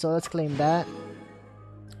something. So let's claim that.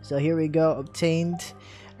 So here we go, obtained.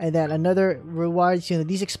 And then another rewards, you know,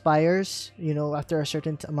 these expires, you know, after a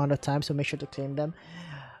certain amount of time, so make sure to claim them.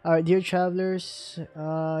 Alright, dear travelers,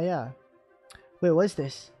 yeah. Wait, what's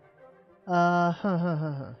this?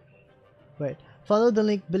 Wait, follow the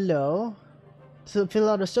link below So fill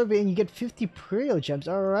out a survey and you get 50 Prio gems.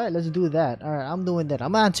 Alright, let's do that. Alright, I'm doing that.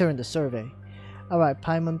 I'm answering the survey. Alright,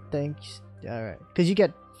 Paimon, thanks. Alright, because you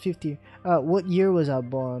get 50. What year was I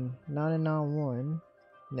born? 1991.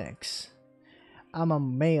 Next. I'm a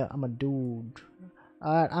male. I'm a dude.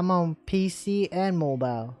 Alright, I'm on PC and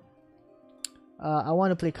mobile. I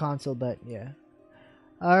want to play console, but yeah.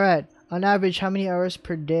 Alright, on average, how many hours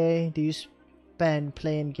per day do you spend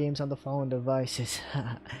playing games on the phone devices?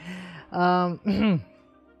 I'd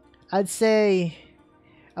say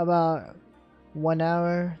about 1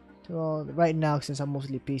 hour. Well, right now, since I'm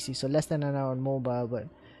mostly PC, so less than an hour on mobile, but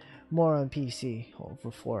more on PC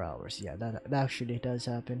for 4 hours. Yeah, that actually does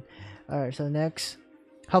happen. Alright, so next.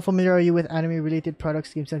 How familiar are you with anime related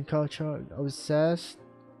products, games, and culture? Obsessed?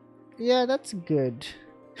 Yeah, that's a good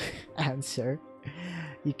answer.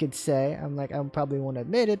 You could say. I probably won't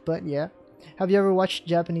admit it, but yeah. Have you ever watched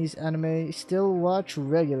Japanese anime? Still watch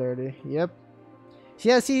regularly. Yep.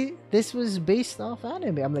 Yeah, see, this was based off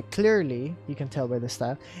anime. I'm like, clearly, you can tell by the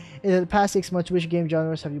style. In the past 6 months, which game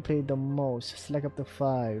genres have you played the most? Select up to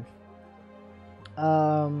 5.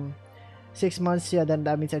 6 months, yeah, then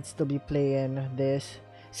that means I'd still be playing this.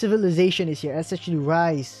 Civilization is here. It's actually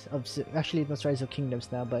actually it was Rise of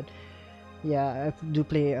Kingdoms now, but yeah, I do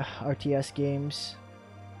play RTS games.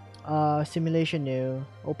 Simulation new.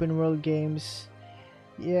 Open world games.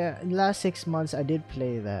 Yeah, in the last 6 months I did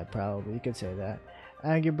play that, probably, you could say that.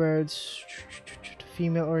 Angry Birds,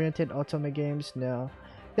 female-oriented otome games, no.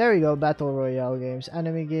 There we go, Battle Royale games,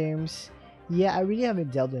 anime games. Yeah, I really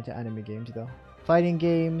haven't delved into anime games though. Fighting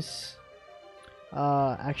games,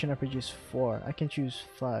 action RPGs 4. I can choose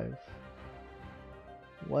 5.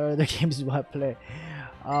 What other games do I play?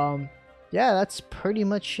 Yeah, that's pretty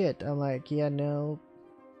much it. I'm like, yeah, no.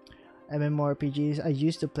 MMORPGs I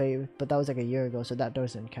used to play, but that was like a year ago, so that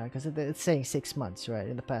doesn't count because it's saying 6 months, right?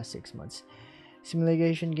 In the past 6 months.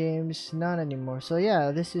 Simulation games, not anymore. So yeah,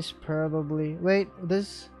 this is probably what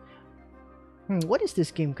is this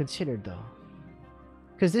game considered though?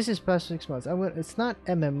 Because this is past 6 months. It's not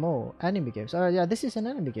MMO anime games. Alright, yeah, this is an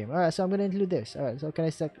anime game. Alright, so I'm gonna include this. Alright, so can I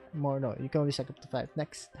stack more? No, you can only stack up to 5.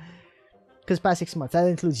 Next. Because past 6 months, that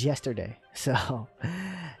includes yesterday. So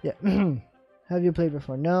yeah. Have you played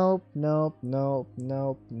before? Nope, nope, nope,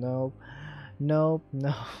 nope, nope, nope,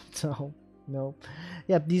 nope, nope, nope.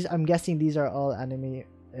 Yeah, I'm guessing these are all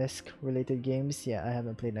anime-esque related games. Yeah, I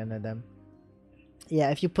haven't played none of them.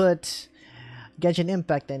 Yeah, if you put Genshin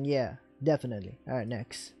Impact, then yeah, definitely. Alright,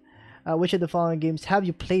 next. Which of the following games have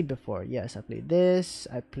you played before? Yes, I played this.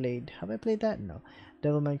 Have I played that? No.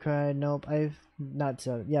 Devil May Cry, nope. I've not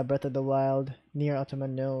so yeah, Breath of the Wild, Nier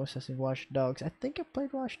Automata, no. Assassin's Watch Dogs. I think I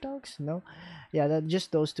played Watch Dogs. No. Yeah,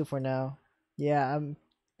 just those two for now. Yeah,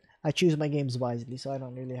 I choose my games wisely, so I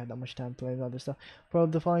don't really have that much time to play other stuff.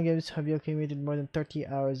 Probably the following games have you accumulated more than 30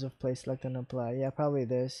 hours of play, select and apply. Yeah, probably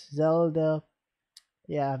this. Zelda.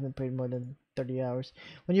 Yeah, I haven't played more than 30 hours.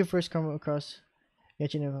 When you first come across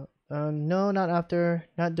Genshin, no, not after,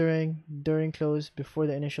 not during close, before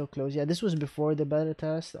the initial close. Yeah, this was before the beta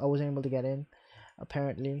test. I wasn't able to get in,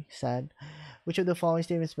 apparently. Sad. Which of the following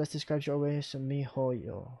statements best describes your awareness of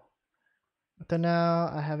MiHoYo? Until now,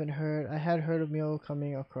 I had heard of MiHoYo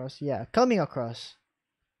coming across. Yeah, coming across.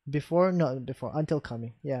 Before, until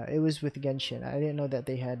coming. Yeah, it was with Genshin. I didn't know that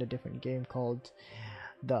they had a different game called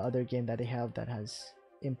the other game that they have that has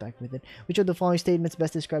Impact with it. Which of the following statements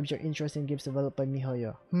best describes your interest in games developed by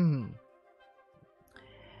MiHoYo?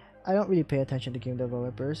 I don't really pay attention to game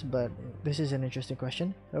developers, but this is an interesting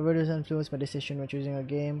question. However, does influence my decision when choosing a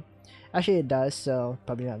game? Actually, it does, so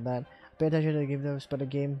probably not that. I pay attention to the game developers, but a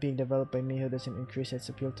game being developed by MiHoYo doesn't increase its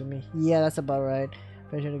appeal to me. Yeah, that's about right.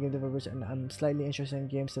 Pay attention to game developers, and I'm slightly interested in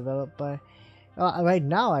games developed by. Right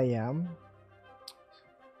now, I am.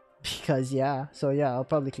 Because yeah, so yeah, I'll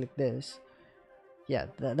probably click this. Yeah,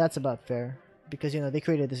 that's about fair. Because, you know, they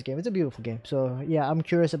created this game. It's a beautiful game. So, yeah, I'm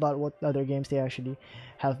curious about what other games they actually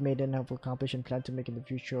have made and have accomplished and plan to make in the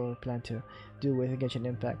future or plan to do with Genshin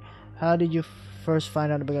Impact. How did you first find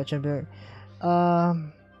out about Genshin Impact?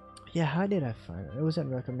 Yeah, how did I find it? It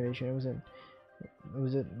wasn't recommendation. It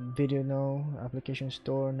wasn't video, no. Application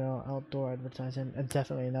store, no. Outdoor advertising. And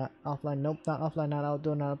definitely not offline. Nope, not offline, not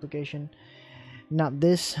outdoor, not application. Not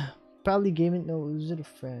this. Probably gaming. No, was it a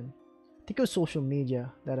friend? I think it was social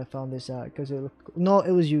media that I found this out because it was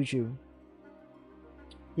YouTube.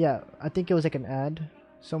 Yeah, I think it was like an ad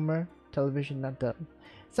somewhere. Television,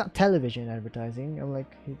 it's not television advertising. I'm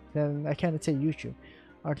like, then I can't say YouTube.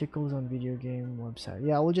 Articles on video game website.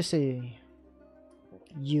 Yeah, I will just say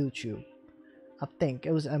YouTube. I think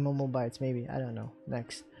it was MMO Bytes, maybe. I don't know.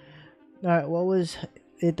 Next. Alright, what was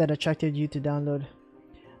it that attracted you to download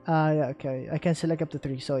Yeah, okay. I can select up to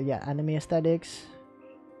 3. So yeah, anime aesthetics.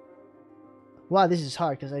 Wow, this is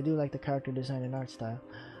hard because I do like the character design and art style.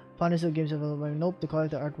 Fondness of games development. Nope. The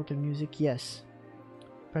quality of the artwork and music. Yes.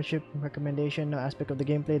 Friendship recommendation. No aspect of the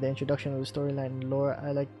gameplay. The introduction of the storyline and lore.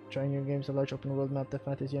 I like trying new games. A large open world map. The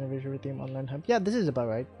fantasy anniversary theme. Online hype. Yeah, this is about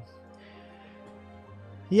right.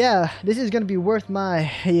 Yeah, this is gonna be worth my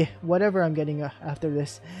whatever I'm getting after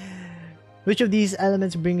this. Which of these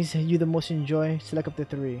elements brings you the most joy? Select up to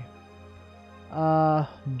 3.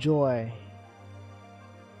 Joy.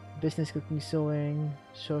 Business, cooking, sewing,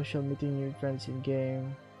 social, meeting new friends in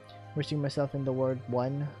game, immersing myself in the world.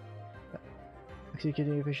 1.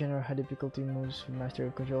 Executing efficient or high difficulty moves, master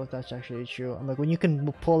of control. That's actually true. I'm like, when you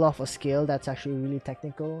can pull off a skill, that's actually really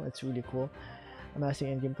technical. It's really cool.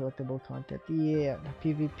 Amassing in-game collectible content. Yeah.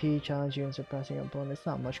 PvP, challenging and surpassing opponents.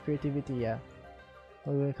 Not much creativity. Yeah.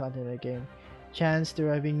 Moving content in the game. Chance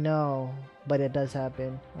deriving, no, but it does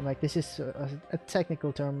happen. I'm like, this is a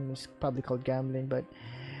technical term. It's probably called gambling, but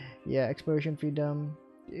yeah, exploration freedom.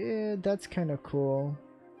 Yeah, that's kind of cool,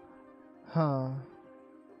 huh?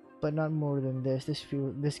 But not more than this.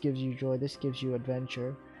 This gives you joy. This gives you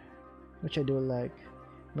adventure, which I do like.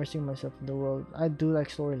 Immersing myself in the world. I do like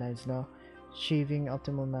storylines now. Achieving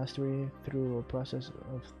optimal mastery through a process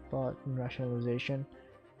of thought and rationalization.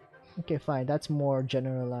 Okay, fine. That's more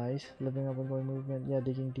generalized. Living up and going movement. Yeah,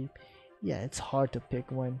 digging deep. Yeah, it's hard to pick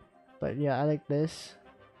one, but yeah, I like this.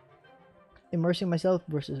 Immersing myself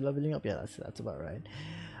versus leveling up. Yeah, that's about right.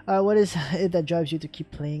 What is it that drives you to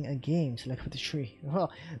keep playing a game? Select with the tree. Well,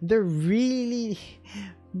 they're really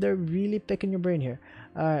picking your brain here.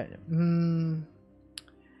 Alright.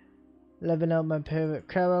 Leveling up my favorite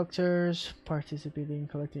characters. Participating,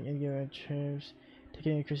 collecting in-game achievements.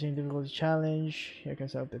 Taking increasing difficulty challenge. Yeah, I can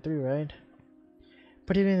set up to 3, right?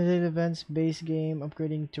 Participating in the daily events, base game,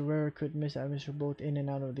 upgrading to rare equipment, atmosphere both in and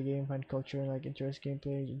out of the game, find culture like interest,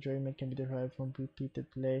 gameplay, enjoyment can be derived from repeated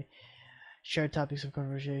play, share topics of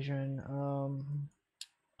conversation,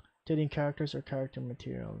 trading characters or character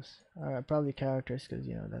materials. Alright, probably characters because,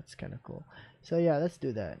 you know, that's kind of cool. So yeah, let's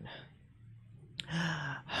do that.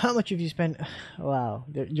 How much have you spent? Wow,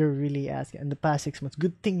 you're really asking in the past 6 months.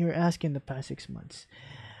 Good thing you're asking the past 6 months.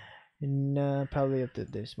 No, probably up to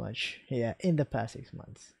this much. Yeah, in the past 6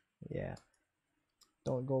 months. Yeah.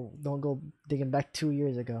 Don't go digging back 2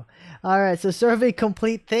 years ago. All right, so survey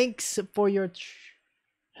complete. Thanks for your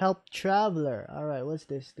help, traveler. All right, what's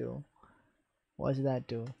this do? What does that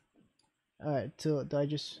do? All right, so do I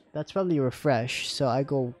just? That's probably refresh. So I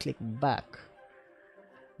go click back.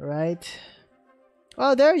 Right.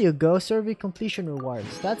 Oh, there you go. Survey completion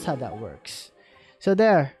rewards. That's how that works. So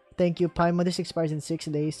there. Thank you, Paimon. This expires in 6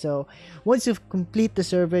 days. So once you complete the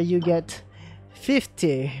survey, you get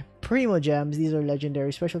 50 Primo Gems. These are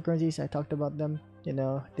legendary special currencies. I talked about them. You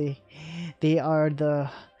know, they are the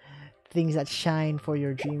things that shine for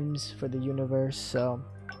your dreams, for the universe. So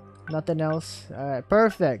nothing else. Alright,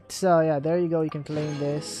 perfect. So yeah, there you go. You can claim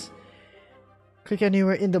this. Click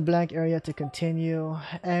anywhere in the blank area to continue.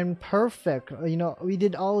 And perfect. You know, we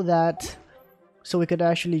did all that so we could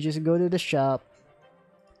actually just go to the shop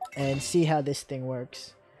and see how this thing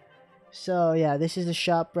works. So yeah, this is the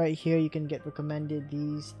shop right here. You can get recommended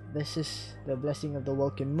these. This is the blessing of the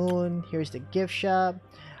Welkin Moon. Here's the gift shop.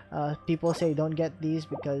 People say don't get these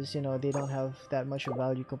because, you know, they don't have that much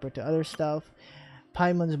value compared to other stuff.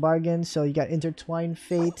 Paimon's bargain. So you got intertwined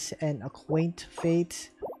fates and acquaint fates.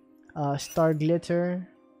 Star glitter.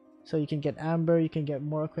 So you can get amber. You can get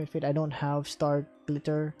more acquaint fate. I don't have star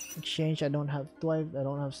glitter exchange. I don't have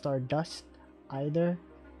star dust either.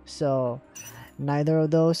 So neither of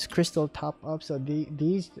those. Crystal top up. So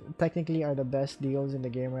these technically are the best deals in the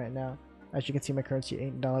game right now. As you can see, my currency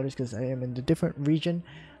 $8 because I am in a different region.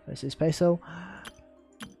 This is peso,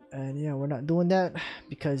 and yeah, we're not doing that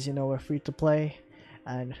because, you know, we're free to play.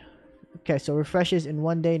 And okay, so refreshes in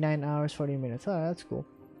 1 day, 9 hours, 40 minutes. Oh, that's cool.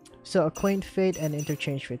 So acquaint fate and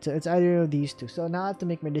interchange fate. So it's either of these two. So now I have to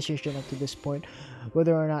make my decision up to this point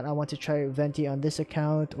whether or not I want to try Venti on this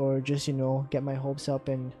account or just, you know, get my hopes up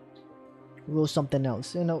and roll something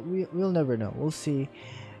else. You know, we'll never know. We'll see.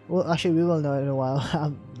 Well, actually, we will know in a while.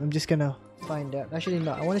 I'm just gonna find out. Actually,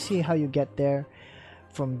 no. I want to see how you get there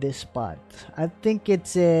from this spot. I think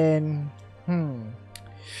it's in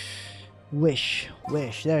Wish.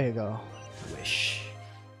 There you go. Wish.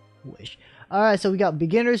 Alright, so we got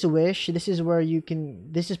beginner's wish. This is where you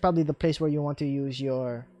can, this is probably the place where you want to use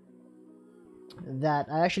your, that.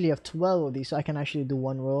 I actually have 12 of these, so I can actually do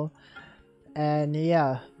one roll. And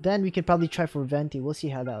yeah, then we could probably try for Venti. We'll see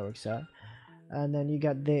how that works out. And then you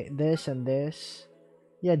got this and this.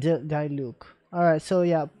 Yeah, Diluc. Alright, so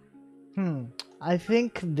yeah. I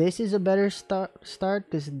think this is a better start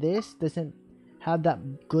because this doesn't have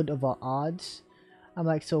that good of a odds. I'm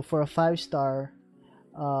like, so for a 5-star,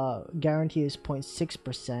 guarantee is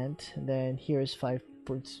 0.6%. Then here's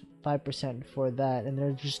 5% for that, and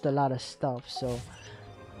there's just a lot of stuff, so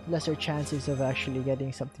lesser chances of actually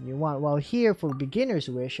getting something you want. While here for beginner's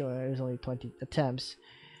wish, there's only 20 attempts.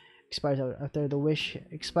 Expires after the wish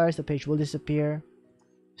expires, the page will disappear.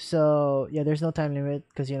 So yeah, there's no time limit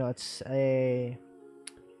because you know it's an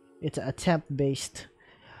attempt based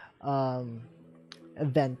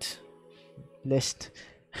event list.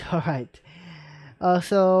 All right.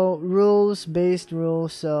 So based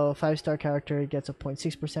rules. So 5-star character gets a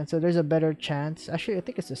 0.6%. So there's a better chance. Actually, I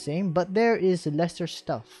think it's the same, but there is lesser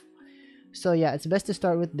stuff. So yeah, it's best to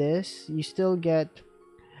start with this. You still get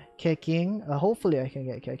Keqing. Hopefully I can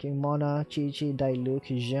get Keqing. Mona, Chi-Chi, Diluc,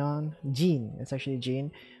 Jean. It's actually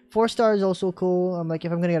Jean. 4-star is also cool. I'm like,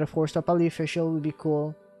 if I'm gonna get a 4-star, probably official would be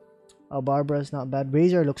cool. Barbara's not bad.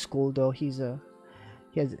 Razor looks cool though.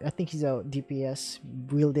 I think he's a DPS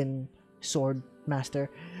wielding sword master.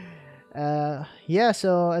 Yeah,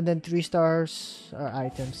 so and then 3 stars are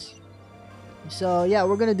items. So yeah,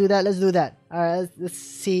 we're gonna do that. Let's do that. Alright, let's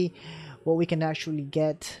see what we can actually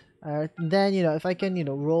get. Alright, then you know, if I can, you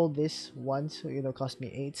know, roll this once, you know, cost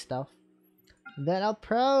me 8 stuff, then I'll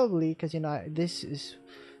probably, because you know this is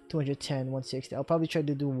 210, 160, I'll probably try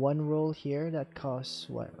to do one roll here that costs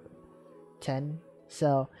what, 10.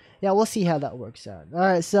 So yeah, we'll see how that works out.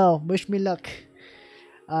 Alright, so wish me luck.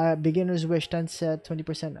 Beginner's wish 10 set,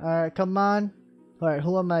 20%. Alright, come on. Alright,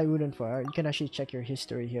 who am I rooting for? Alright, you can actually check your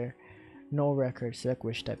history here. No record, select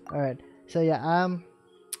wish type. Alright, so yeah,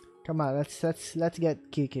 come on, let's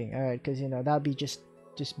get Keqing. Alright, because you know that'd be just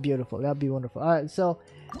beautiful. That'd be wonderful. Alright, so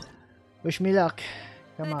wish me luck.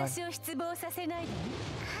 Come on.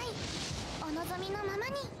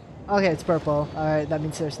 Okay, it's purple. Alright, that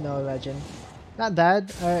means there's no legend. Not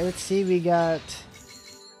bad. Alright, let's see. We got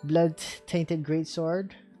blood-tainted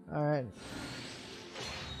greatsword. Alright.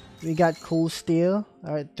 We got cool steel.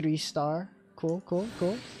 Alright, 3-star. Cool.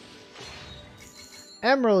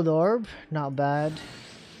 Emerald orb. Not bad.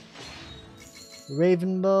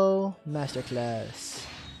 Ravenbow. Masterclass.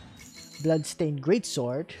 Bloodstained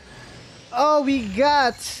greatsword. Oh, we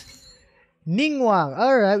got Ningguang.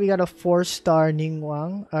 Alright, we got a 4-star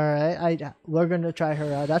Ningguang. Alright, we're gonna try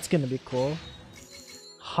her out. That's gonna be cool.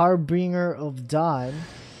 Harbinger of Dawn.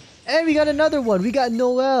 And we got another one. We got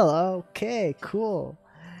Noelle. Okay, cool.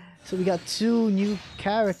 So we got 2 new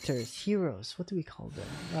characters, heroes. What do we call them?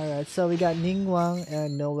 Alright, so we got Ningguang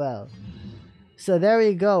and Noelle. So there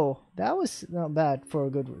we go. That was not bad for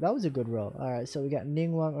that was a good roll. Alright, so we got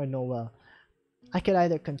Ningguang or Noelle. I could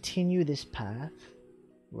either continue this path,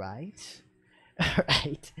 right?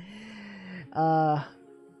 Alright.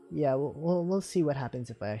 Yeah, we'll see what happens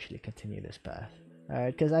if I actually continue this path.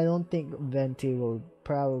 Alright, because I don't think Venti will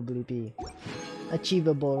probably be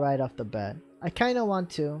achievable right off the bat. I kind of want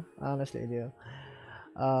to, I honestly do.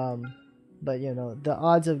 But you know, the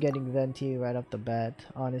odds of getting Venti right off the bat,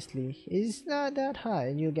 honestly, is not that high.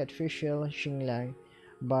 And you'll get Fischl, Xinglang,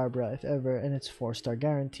 Barbara, if ever, and it's 4-star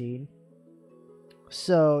guaranteed.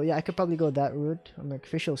 So yeah, I could probably go that route. I'm like,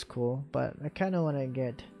 Fischl's cool, but I kind of want to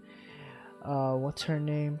get, what's her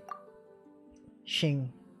name?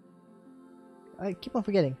 I keep on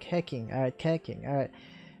forgetting. Keqing. Alright, Keqing. Alright.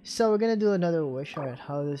 So we're gonna do another wish. Alright,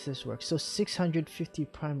 how does this work? So 650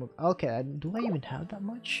 primal. Okay, do I even have that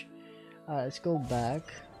much? Alright, let's go back.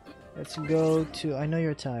 Let's go to, I know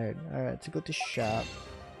you're tired. Alright, let's go to shop.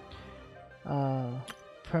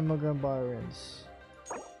 Primogram Barons.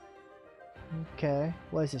 Okay,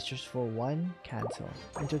 what is this? Just for 1? Cancel.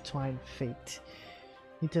 Intertwined Fate.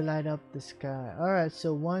 Need to light up the sky. Alright,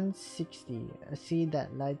 so 160. A seed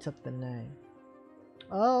that lights up the night.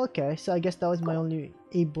 Oh, okay. So I guess that was my only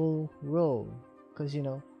able roll. Because, you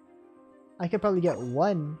know, I could probably get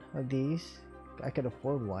 1 of these. I could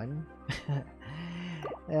afford 1.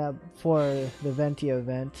 Yeah, for the Venti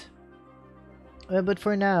event. But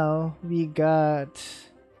for now, we got...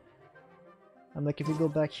 I'm like, if we go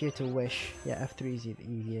back here to wish. Yeah, F3 is the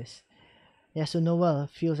easiest. Yeah, so Noelle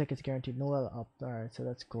feels like it's guaranteed. Noelle up. Alright, so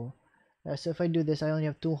that's cool. So if I do this, I only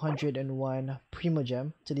have 201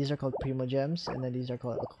 Primogem. So these are called Primogems, and then these are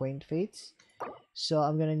called Acquaint Fates. So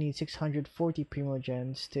I'm gonna need 640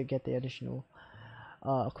 Primogems to get the additional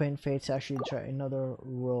Acquaint Fates to actually try another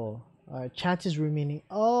roll. Chances remaining.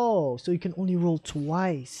 Oh, so you can only roll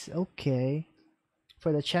twice. Okay.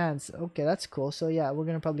 For the chance. Okay, that's cool. So yeah, we're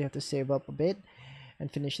gonna probably have to save up a bit and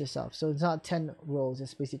finish this off. So it's not 10 rolls,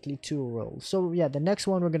 it's basically 2 rolls. So yeah, the next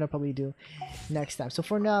one we're gonna probably do next time. So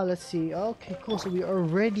for now, let's see. Okay, cool. So we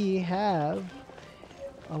already have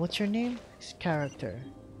What's your name? It's character.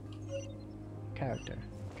 Character.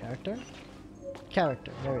 Character?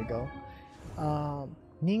 Character. There we go.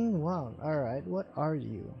 Ning Wang. Alright, what are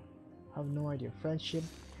you? I have no idea. Friendship.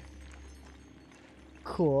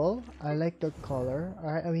 Cool. I like the color.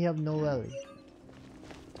 Alright, and we have Noelle.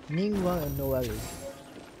 Ning Wang and Noelle.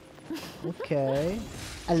 Okay.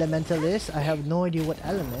 Elementalist. I have no idea what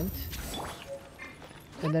element.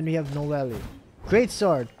 And then we have Noelle. Great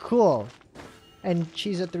sword. Cool. And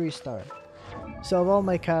she's a 3-star. So of all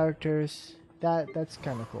my characters, that's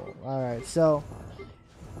kind of cool. Alright, so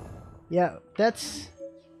yeah,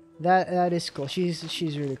 that is cool.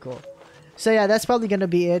 She's really cool. So yeah, that's probably gonna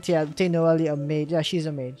be it. Yeah, Noelle, a maid. Yeah, she's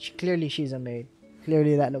a maid. Clearly she's a maid.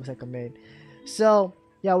 Clearly that looks like a maid. So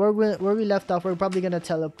yeah, where we left off, we're probably gonna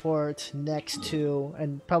teleport next to,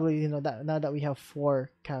 and probably, you know, that now that we have 4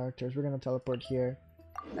 characters, we're gonna teleport here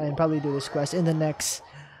and probably do this quest in the next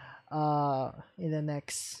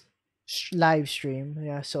live stream.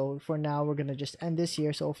 Yeah, so for now we're gonna just end this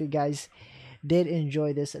here. So if you guys did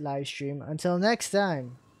enjoy this live stream, until next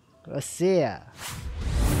time, we'll see ya.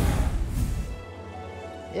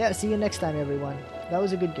 Yeah, see you next time, everyone. That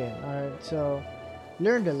was a good game. Alright, so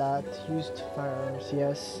learned a lot, used firearms,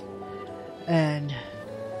 yes, and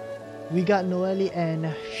we got Noelle and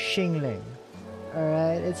Xingling.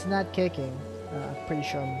 Alright, it's not kicking. I'm pretty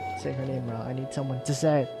sure I'm saying her name wrong. I need someone to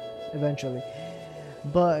say it eventually.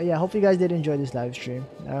 But yeah, hope you guys did enjoy this live stream.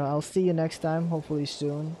 I'll see you next time, hopefully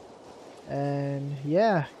soon. And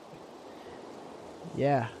yeah,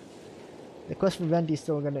 the quest for Venti is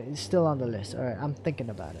still on the list. Alright, I'm thinking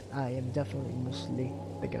about it. I am definitely mostly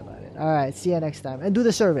thinking about it. Alright, see you next time. And do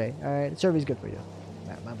the survey. Alright, the survey's good for you.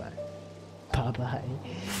 Alright, bye bye.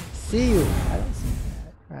 See you. I don't see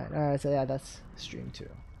that. Alright, so yeah, that's stream 2.